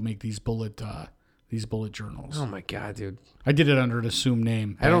that people make these bullet journals. Oh my God, dude! I did it under an assumed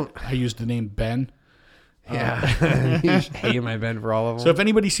name. I used the name Ben. Yeah, you just hated my Ben for all of them. So if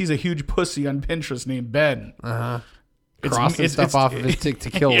anybody sees a huge pussy on Pinterest named Ben, crossing stuff off of his to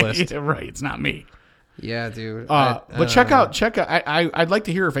kill list. Yeah, right, it's not me. Yeah, dude. But check out. I'd like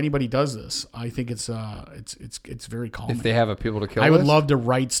to hear if anybody does this. I think it's very calming. If they have a people to kill, I would love to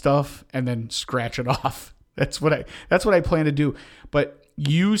write stuff and then scratch it off. That's what I plan to do. But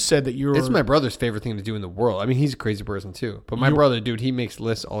you said that It's my brother's favorite thing to do in the world. I mean, he's a crazy person too. But my brother, dude, he makes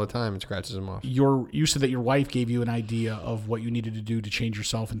lists all the time and scratches them off. You said that your wife gave you an idea of what you needed to do to change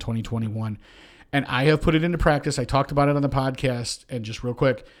yourself in 2021. And I have put it into practice. I talked about it on the podcast. And just real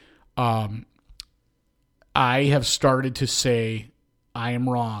quick, I have started to say I am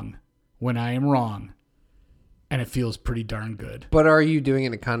wrong when I am wrong. And it feels pretty darn good. But are you doing it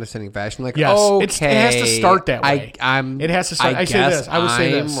in a condescending fashion? Like, yes, okay, it has to start that way. It has to start. I say this. I would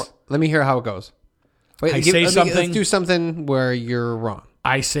say this. Let me hear how it goes. Wait, let's do something where you're wrong.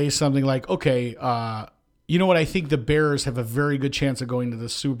 I say something like, okay, you know what? I think the Bears have a very good chance of going to the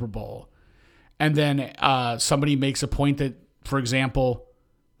Super Bowl. And then somebody makes a point that, for example,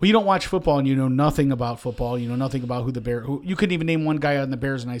 well, you don't watch football and you know nothing about football. You know nothing about who the Bears. You couldn't even name one guy on the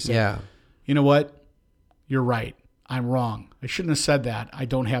Bears. And I say, you know what? You're right. I'm wrong. I shouldn't have said that. I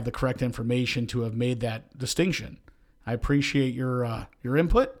don't have the correct information to have made that distinction. I appreciate your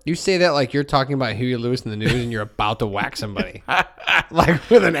input. You say that like you're talking about Huey Lewis in the news and you're about to whack somebody. Like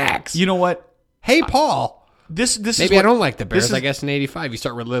with an axe. You know what? Hey, Paul. This maybe I don't like the Bears. I guess in '85 you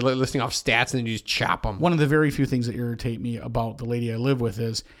start listing off stats and then you just chop them. One of the very few things that irritate me about the lady I live with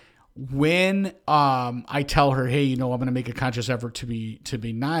is when I tell her, hey, I'm going to make a conscious effort to be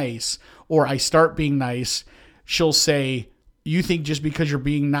nice, or I start being nice, she'll say, you think just because you're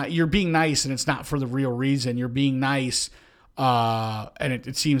being nice and it's not for the real reason, you're being nice, and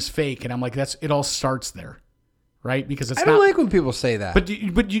it seems fake. And I'm like, it all starts there, right? Because I don't like when people say that. But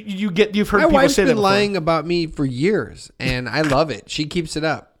you've heard people say that. My wife's been before. lying about me for years, and I love it. She keeps it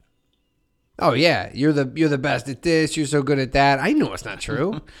up. Oh yeah, you're the best at this. You're so good at that. I know it's not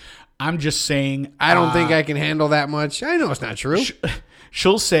true. I'm just saying. I don't think I can handle that much. I know it's not true.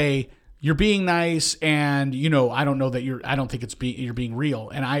 She'll say you're being nice, and I don't know that I don't think you're being real.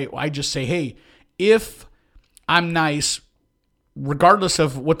 And I just say, hey, if I'm nice, regardless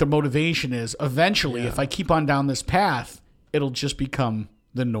of what the motivation is, eventually, if I keep on down this path, it'll just become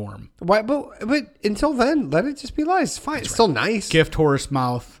the norm. Why? But until then, let it just be lies. It's fine. It's still nice. Gift horse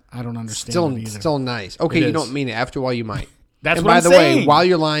mouth. I don't understand. Still nice. Okay, you don't mean it. After a while, you might. That's and what I'm saying. By the way, while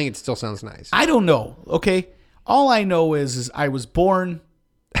you're lying, it still sounds nice. I don't know. Okay, all I know is I was born,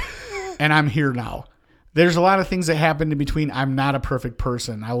 and I'm here now. There's a lot of things that happened in between. I'm not a perfect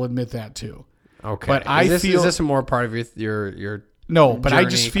person. I'll admit that too. Okay. But is this a more part of your no, but journey? I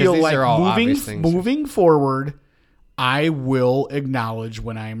just 'Cause feel these like are all obvious things. moving forward, I will acknowledge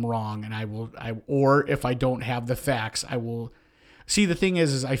when I'm wrong, and or if I don't have the facts, I will. See, the thing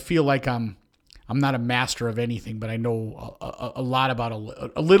is I feel like I'm not a master of anything, but I know a lot about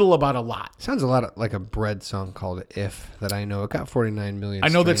a little about a lot. Sounds a lot like a bread song called "If" that I know. It got 49 million. I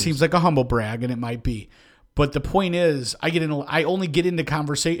know that streams. seems like a humble brag, and it might be, but the point is, I only get into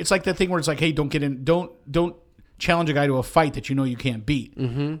conversation. It's like that thing where it's like, hey, don't challenge a guy to a fight that you know you can't beat.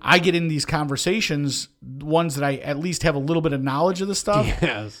 Mm-hmm. I get in these conversations, ones that I at least have a little bit of knowledge of the stuff.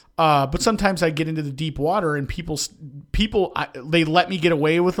 Yes. But sometimes I get into the deep water, and people they let me get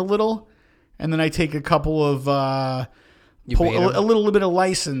away with a little, and then I take a couple of a little bit of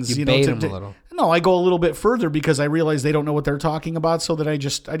license. You bait them a little. No, I go a little bit further because I realize they don't know what they're talking about, so that I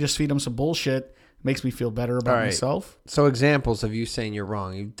just feed them some bullshit. It makes me feel better about myself. So examples of you saying you're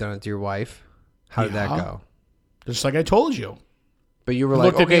wrong. You've done it to your wife. How did that go? Just like I told you. But you were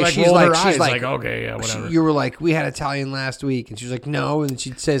like, okay, she's like, okay, yeah, whatever. You were like, we had Italian last week, and she was like, no, and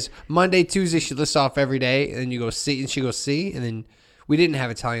she says Monday, Tuesday, she lists off every day, and then you go see, and she goes see, and then we didn't have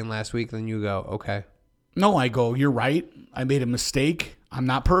Italian last week, and then you go, okay. No, I go, you're right. I made a mistake. I'm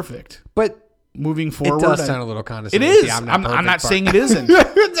not perfect. But moving forward, it does sound a little condescending. It is. I'm not saying it isn't.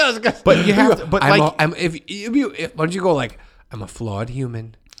 It does. But you have to. But why don't you go like, I'm a flawed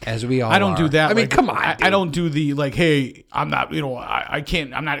human. As we all I don't are. do that. I mean, like, come on. I don't do the like, hey, I'm not, I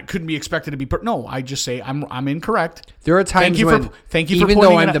can't, I'm not, couldn't be expected to be, no, I just say I'm incorrect. There are times when, even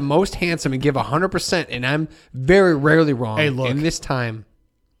though I'm the most handsome and give 100%, and I'm very rarely wrong. Hey, look. In this time.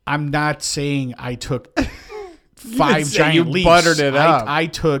 I'm not saying I took 5 giant leaps. You buttered it up. I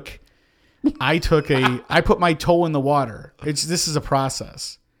put my toe in the water. This is a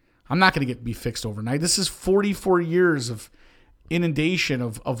process. I'm not going to be fixed overnight. This is 44 years of inundation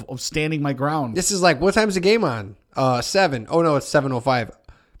of standing my ground. This is like, what time's the game on? 7. Oh no, it's 7:05.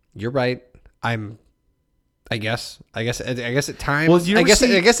 You're right. I guess at times. Well, I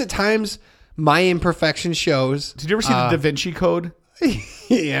guess at times my imperfection shows. Did you ever see the Da Vinci Code?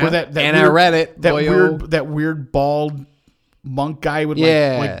 Yeah. Where that and weird, I read it. That weird bald monk guy would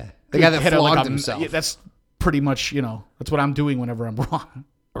the guy that flogged himself. Yeah, that's pretty much, that's what I'm doing whenever I'm wrong.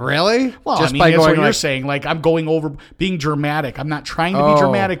 Really? Well, that's what you're saying. Like, I'm going over being dramatic. I'm not trying to be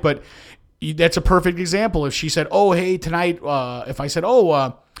dramatic, but that's a perfect example. If she said, "Oh, hey, tonight," if I said, "Oh,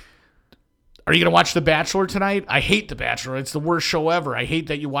 are you going to watch The Bachelor tonight?" I hate The Bachelor. It's the worst show ever. I hate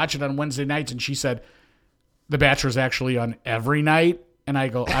that you watch it on Wednesday nights. And she said, "The Bachelor is actually on every night." And I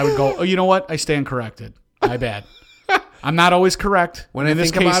would go, "Oh, you know what? I stand corrected. My bad. I'm not always correct." When in I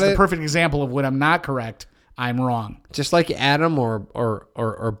this think case, about the it, perfect example of when I'm not correct. I'm wrong. Just like Adam or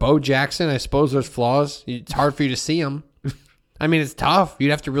Bo Jackson, I suppose there's flaws. It's hard for you to see them. I mean, it's tough.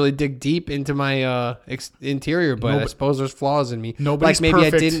 You'd have to really dig deep into my interior, but I suppose there's flaws in me. Nobody's like maybe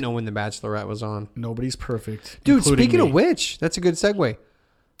perfect. I didn't know when The Bachelorette was on. Nobody's perfect. Dude, speaking of which, that's a good segue.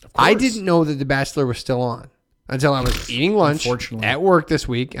 I didn't know that The Bachelor was still on until I was eating lunch at work this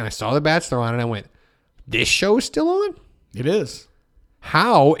week, and I saw The Bachelor on, and I went, this show is still on? It is.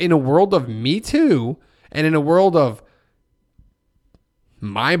 How, in a world of Me Too, and in a world of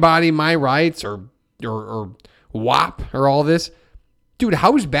my body, my rights, or WAP, or all this, dude,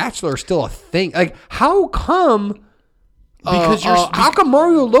 how is Bachelor still a thing? Like, how come? How come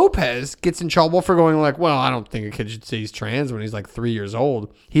Mario Lopez gets in trouble for going like, well, I don't think a kid should say he's trans when he's like 3 years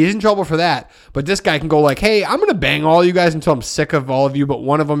old. He's in trouble for that. But this guy can go like, hey, I'm going to bang all you guys until I'm sick of all of you but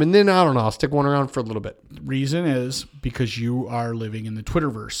one of them. And then, I don't know, I'll stick one around for a little bit. Reason is because you are living in the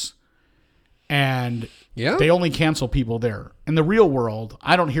Twitterverse. And yeah, they only cancel people there. In the real world,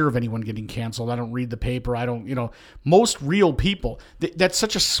 I don't hear of anyone getting canceled. I don't read the paper. I don't, most real people, that's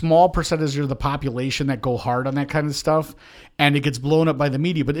such a small percentage of the population that go hard on that kind of stuff, and it gets blown up by the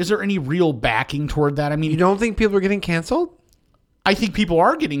media. But is there any real backing toward that? I mean, you don't think people are getting canceled? I think people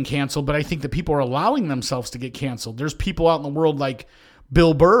are getting canceled, but I think that people are allowing themselves to get canceled. There's people out in the world like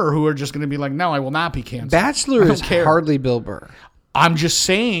Bill Burr who are just going to be like, no, I will not be canceled. Bachelor is hardly Bill Burr. I'm just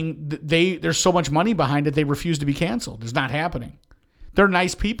saying there's so much money behind it, they refuse to be canceled. It's not happening. They're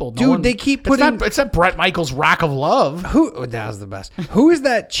nice people. They keep putting... It's not Brett Michaels' Rock of Love. That was the best. Who is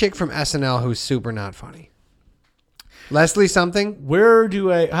that chick from SNL who's super not funny? Leslie something?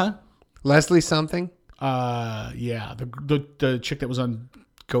 Leslie something? Yeah. The chick that was on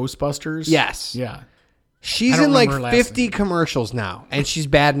Ghostbusters? Yes. Yeah. She's in like 50 commercials now, and she's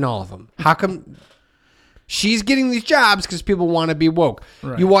bad in all of them. How come... She's getting these jobs because people want to be woke.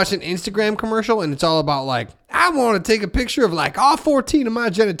 Right. You watch an Instagram commercial and it's all about like, I want to take a picture of like all 14 of my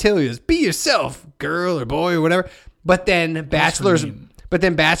genitalias. Be yourself, girl or boy or whatever. But then Bachelor's,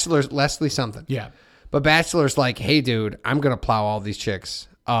 Leslie something. Yeah. But Bachelor's like, hey, dude, I'm going to plow all these chicks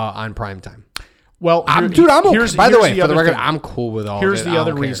on primetime. Well, I'm okay. By the way, for the record, I'm cool with all of it. Here's the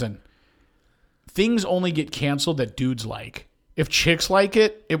other reason. Things only get canceled that dudes like. If chicks like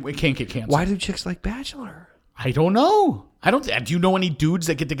it, it can't get canceled. Why do chicks like Bachelor? I don't know. Do you know any dudes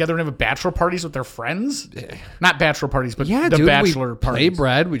that get together and have bachelor parties with their friends? Not bachelor parties, but the bachelor we parties. Play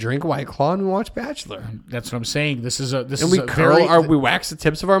bread, we drink White Claw, and we watch Bachelor. That's what I'm saying. We wax the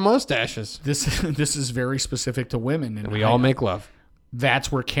tips of our mustaches. This is very specific to women, and we all make love.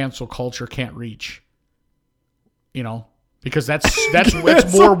 That's where cancel culture can't reach. You know, because that's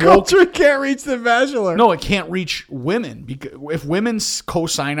more woke. Culture can't reach the Bachelor. No, it can't reach women. Because if women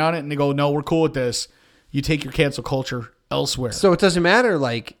co-sign on it and they go, "No, we're cool with this," you take your cancel culture elsewhere. So it doesn't matter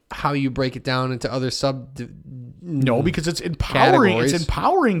like how you break it down into other No, because it's empowering. Categories. It's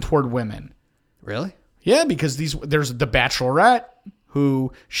empowering toward women. Really? Yeah, because there's the Bachelorette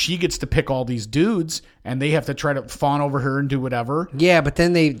who she gets to pick all these dudes and they have to try to fawn over her and do whatever. Yeah, but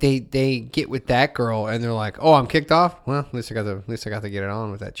then they get with that girl and they're like, "Oh, I'm kicked off. Well, at least I got to get it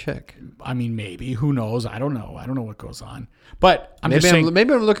on with that chick." I mean, maybe. Who knows? I don't know. I don't know what goes on. But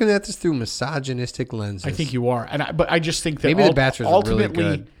maybe I'm looking at this through misogynistic lenses. I think you are. But I just think that maybe the Bachelor's ultimately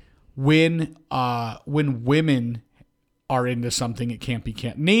really good. when women are into something, it can't be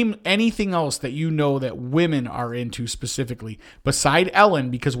canceled. Name anything else that you know that women are into specifically beside Ellen,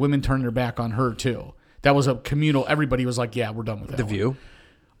 because women turned their back on her too. That was a communal. Everybody was like, "Yeah, we're done with that." The View.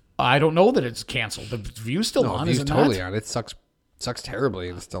 I don't know that it's canceled. The View's still on. The View's totally not? on. It sucks terribly.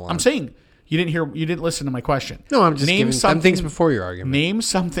 It's still on. I'm saying you didn't listen to my question. No, I'm just giving some things before your argument. Name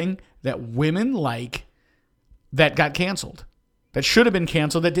something that women like that got canceled, that should have been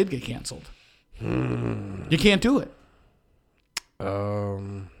canceled, that did get canceled. You can't do it.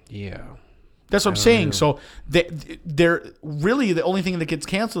 Yeah. That's what I'm saying. So they're really the only thing that gets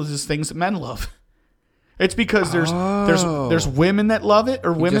canceled is things that men love. It's because there's women that love it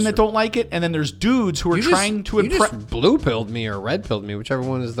or women that don't like it, and then there's dudes who are trying to impress. You just blue-pilled me or red-pilled me, whichever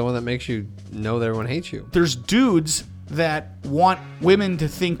one is the one that makes you know that everyone hates you. There's dudes that want women to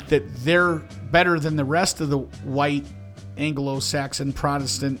think that they're better than the rest of the white Anglo-Saxon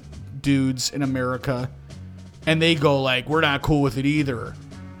Protestant dudes in America, and they go like, "We're not cool with it either,"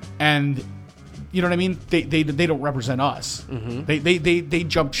 and you know what I mean? They don't represent us. Mm-hmm. They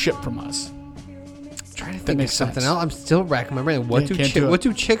jumped ship from us. Trying to think of something else. I'm still racking my brain. What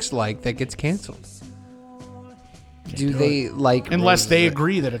do chicks like that gets canceled? Do they like unless they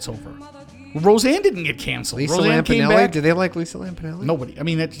agree that it's over? Roseanne didn't get canceled. Roseanne came back. Did they like Lisa Lampanelli? Nobody. I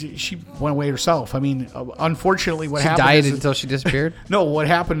mean, she went away herself. I mean, unfortunately, what happened? She died until she disappeared. No, what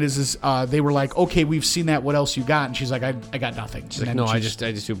happened is they were like, "Okay, we've seen that. What else you got?" And she's like, "I got nothing." She's like, "No, I just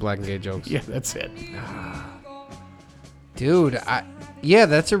do black and gay jokes." Yeah, that's it. Dude,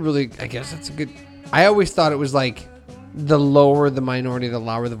 that's a really. I guess that's a good. I always thought it was like the lower the minority, the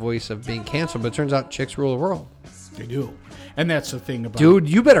louder the voice of being canceled. But it turns out chicks rule the world. They do. And that's the thing about... Dude,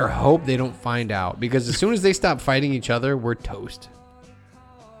 you better hope they don't find out. Because as soon as they stop fighting each other, we're toast.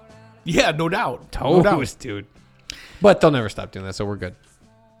 Yeah, no doubt. Toast, dude. But they'll never stop doing that, so we're good.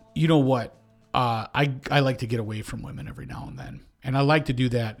 You know what? I like to get away from women every now and then. And I like to do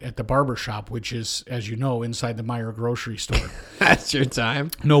that at the barber shop, which is, as you know, inside the Meijer grocery store. That's your time?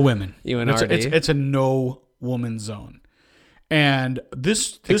 No women. You and RD? RD? It's a no woman zone. And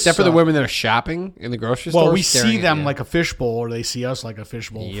this except for the women that are shopping in the grocery store. Well, we see them like a fishbowl, or they see us like a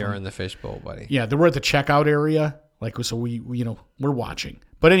fishbowl. You're in the fishbowl, buddy. Yeah, we're at the checkout area, so we we're watching.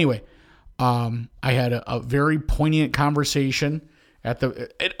 But anyway, I had a very poignant conversation at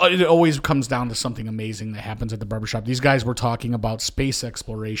the. It always comes down to something amazing that happens at the barbershop. These guys were talking about space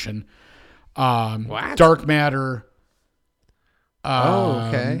exploration, dark matter.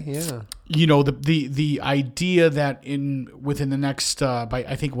 Okay, yeah. You know, the idea that within the next by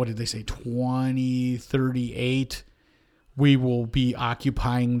I think, what did they say, 2038 we will be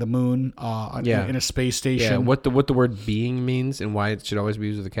occupying the moon in a space station. Yeah, what the word being means and why it should always be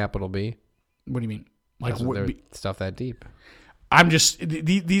used with a capital B. What do you mean? Like stuff that deep. I'm just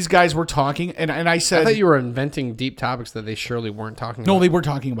these guys were talking, and I said, I thought you were inventing deep topics that they surely weren't talking about. No, they were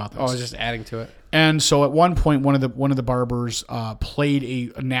talking about this. Oh, I was just adding to it. And so at one point, one of the barbers played a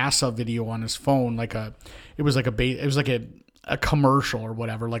NASA video on his phone, it was like a commercial or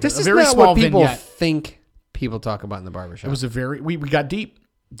whatever, like this a very is not small what people vignette. Think people talk about in the barbershop. It was we got deep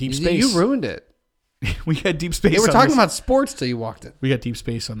space. You ruined it. We had deep space. They were on talking this. about sports till you walked in. We got deep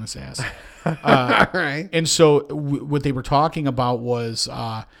space on this ass. All right. And so what they were talking about was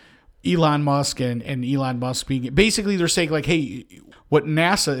Elon Musk and Elon Musk being basically they're saying like, hey, what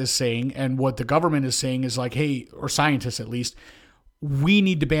NASA is saying and what the government is saying is like, hey, or scientists at least, we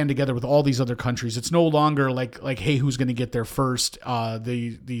need to band together with all these other countries. It's no longer like hey, who's going to get there first?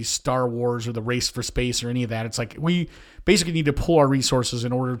 The Star Wars or the race for space or any of that. It's like we basically need to pull our resources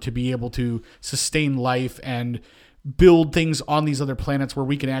in order to be able to sustain life and build things on these other planets where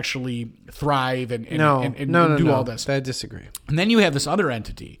we can actually thrive and do all this. I disagree. And then you have this other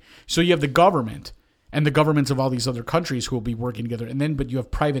entity. So you have the government and the governments of all these other countries who will be working together. But you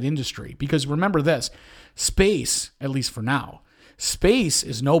have private industry. Because remember this, space, at least for now, space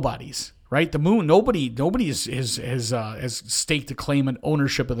is nobody's, right? The moon, nobody has staked a claim and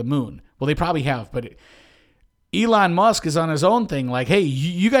ownership of the moon. Well, they probably have, but Elon Musk is on his own thing. Like, hey,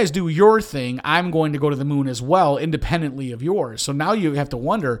 you guys do your thing. I'm going to go to the moon as well, independently of yours. So now you have to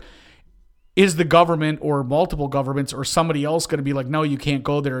wonder, is the government or multiple governments or somebody else going to be like, no, you can't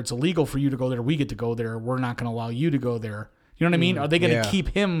go there. It's illegal for you to go there. We get to go there. We're not going to allow you to go there. You know what I mean? Are they going to keep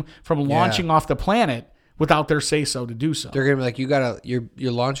him from launching off the planet without their say so to do so? They're going to be like,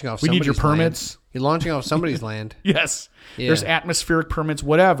 you're launching off. We need your permits. Land. You're launching off somebody's land. Yes. Yeah. There's atmospheric permits,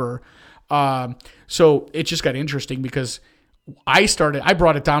 whatever. So it just got interesting because I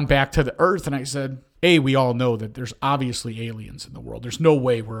brought it down back to the earth and I said, hey, we all know that there's obviously aliens in the world. There's no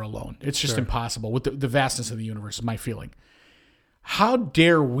way we're alone. It's just impossible with the vastness of the universe is my feeling. How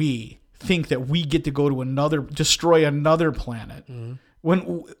dare we think that we get to go to destroy another planet? Mm-hmm.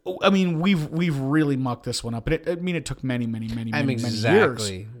 We've really mucked this one up, but it took many I'm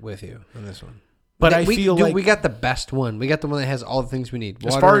exactly years. With you on this one. But we got the best one. We got the one that has all the things we need.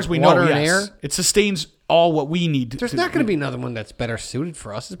 As far as we know, water and air. It sustains all what we need. There's not going to be another one that's better suited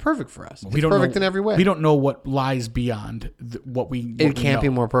for us. It's perfect for us. It's perfect perfect in every way. We don't know what lies beyond what we. It can't be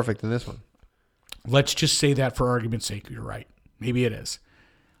more perfect than this one. Let's just say that for argument's sake, you're right. Maybe it is.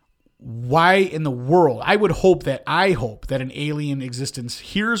 Why in the world? I hope that an alien existence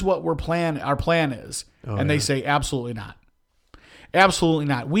here's what our plan is, they say absolutely not. Absolutely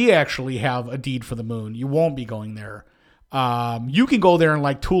not. We actually have a deed for the moon. You won't be going there. You can go there and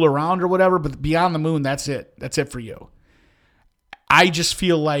like tool around or whatever, but beyond the moon, that's it. That's it for you. I just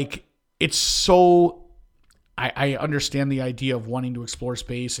feel like it's so. I understand the idea of wanting to explore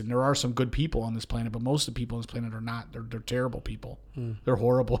space, and there are some good people on this planet, but most of the people on this planet are not. They're terrible people. They're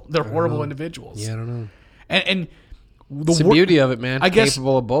horrible. They're horrible individuals. Yeah, I don't know. And it's the beauty of it, man. I guess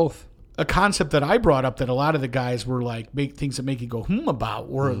capable of both. A concept that I brought up that a lot of the guys were like, make things that make you go about,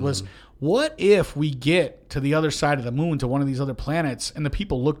 or it was, what if we get to the other side of the moon, to one of these other planets, and the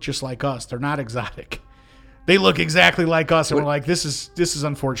people look just like us? They're not exotic. They look exactly like us, and we're like, this is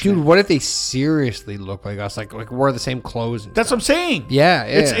unfortunate. Dude, what if they seriously look like us? Like wear the same clothes and That's stuff. what I'm saying. Yeah.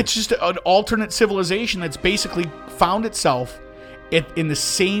 It's just an alternate civilization that's basically found itself in the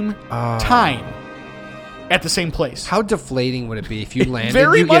same time. At the same place. How deflating would it be if you landed,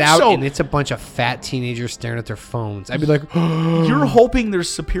 Very you much get out, so. and it's a bunch of fat teenagers staring at their phones? I'd be like, you're hoping there's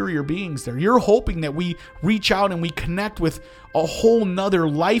superior beings there. You're hoping that we reach out and we connect with a whole nother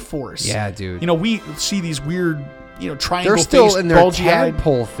life force. Yeah, dude. We see these weird, triangle. They're still in their bulgy-eyed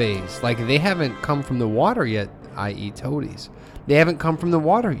tadpole phase. Like they haven't come from the water yet, i.e. toadies. They haven't come from the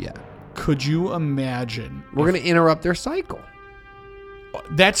water yet. Could you imagine? We're going to interrupt their cycle.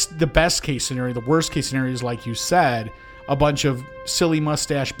 That's the best case scenario. The worst case scenario is, like you said, a bunch of silly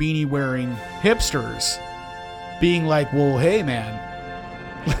mustache beanie wearing hipsters being like, well, hey, man.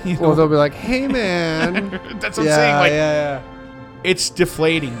 Well, they'll be like, hey, man. That's what I'm saying. Like, it's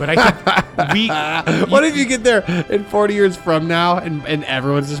deflating. But I think what if you get there in 40 years from now and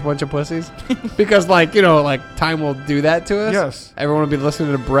everyone's just a bunch of pussies? Because, time will do that to us. Yes. Everyone will be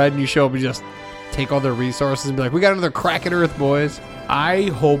listening to Bread, and you show up and just take all their resources and be like, we got another crack at Earth, boys. I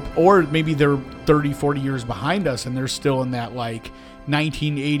hope, or maybe they're 30, 40 years behind us and they're still in that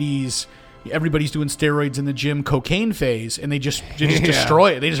 1980s, everybody's doing steroids in the gym cocaine phase, and they just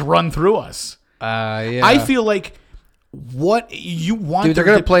destroy it. They just run through us. I feel like what you want. Dude, they're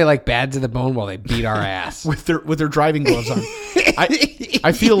going to play like Bad to the Bone while they beat our ass. with their driving gloves on.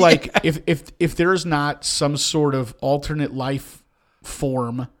 I feel like if there's not some sort of alternate life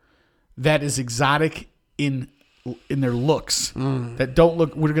form that is exotic in their looks, that don't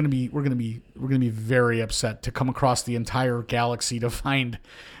look, we're gonna be very upset to come across the entire galaxy to find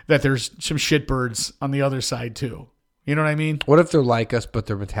that there's some shitbirds on the other side too. You know what I mean? What if they're like us, but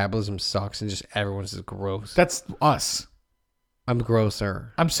their metabolism sucks and just everyone's just gross? That's us. I'm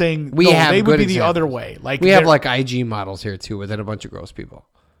grosser. I'm saying they would be the other way. Like we have like IG models here too, within a bunch of gross people.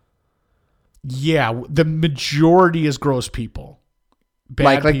 Yeah, the majority is gross people.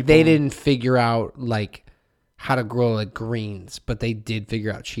 Bad Like people. they didn't figure out like how to grow like greens, but they did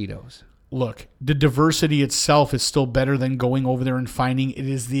figure out Cheetos. Look, the diversity itself is still better than going over there and finding it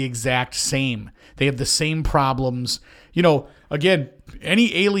is the exact same. They have the same problems. You know, again,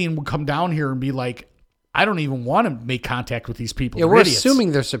 any alien would come down here and be like, I don't even want to make contact with these people. Yeah, They're we're idiots.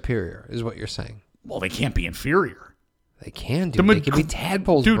 assuming they're superior, is what you're saying. Well, they can't be inferior. They can, dude. They can be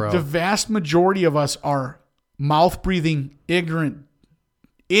tadpoles, Dude, bro. the vast majority of us are mouth-breathing, ignorant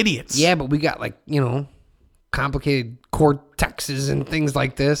idiots. Yeah, but we got like, complicated cortexes and things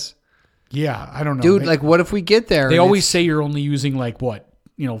like this. Yeah, I don't know. Dude, like what if we get there? They and always it's- say you're only using like what,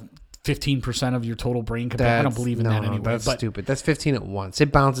 15% of your total brain capacity. I don't believe in that anyway. That's but stupid. That's 15 at once.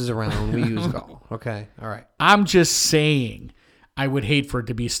 It bounces around when we use it all. Okay. All right. I'm just saying I would hate for it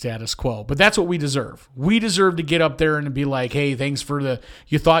to be status quo, but that's what we deserve. We deserve to get up there and be like, hey, thanks for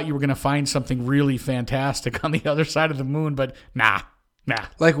you thought you were going to find something really fantastic on the other side of the moon, but nah.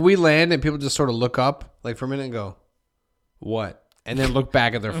 Like we land and people just sort of look up like for a minute and go, what? And then look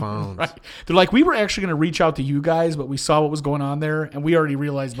back at their phones. Right. They're like, we were actually going to reach out to you guys, but we saw what was going on there, and we already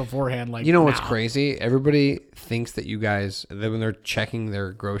realized beforehand, like, You know what's crazy? Everybody thinks that you guys, that when they're checking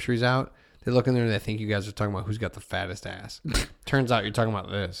their groceries out, they look in there and they think you guys are talking about who's got the fattest ass. Turns out you're talking about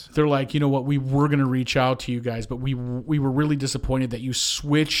this. They're like, you know what, we were going to reach out to you guys, but we were really disappointed that you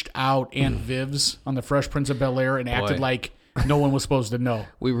switched out Aunt Viv's on the Fresh Prince of Bel-Air and acted Boy. like no one was supposed to know.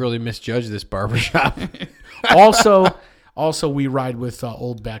 We really misjudged this barbershop. Also, we ride with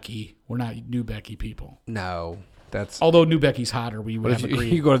old Becky. We're not new Becky people. No. That's Although new Becky's hotter, we would What have if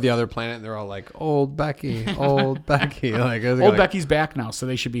agreed. you go to the other planet and they're all like, old Becky, old Becky. Like, Old Becky's back now, so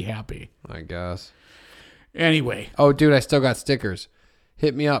they should be happy. I guess. Anyway, Oh, dude, I still got stickers.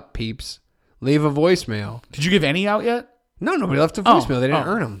 Hit me up, peeps. Leave a voicemail. did you give any out yet? No, nobody left a voicemail. They didn't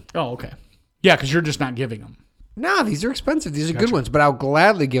earn them. Oh, okay. Yeah, because you're just not giving them. No, these are expensive. These are good ones, but I'll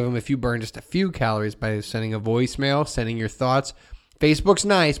gladly give them if you burn just a few calories by sending a voicemail, sending your thoughts. Facebook's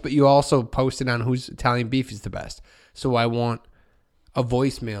nice, but you also posted on whose Italian beef is the best. So I want a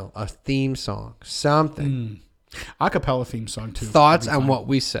voicemail, a theme song, something. Acapella theme song too. Thoughts That'd be on fine. what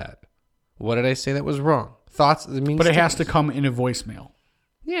we said. What did I say that was wrong? Thoughts. But it has to come in a voicemail.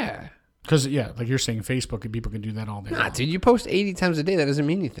 Yeah. Because, yeah, like you're saying, Facebook, and people can do that all day Nah, long. dude, you post 80 times a day. That doesn't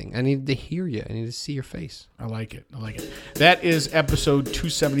mean anything. I need to hear you. I need to see your face. I like it. That is episode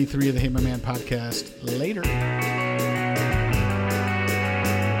 273 of the Hey My Man podcast. Later.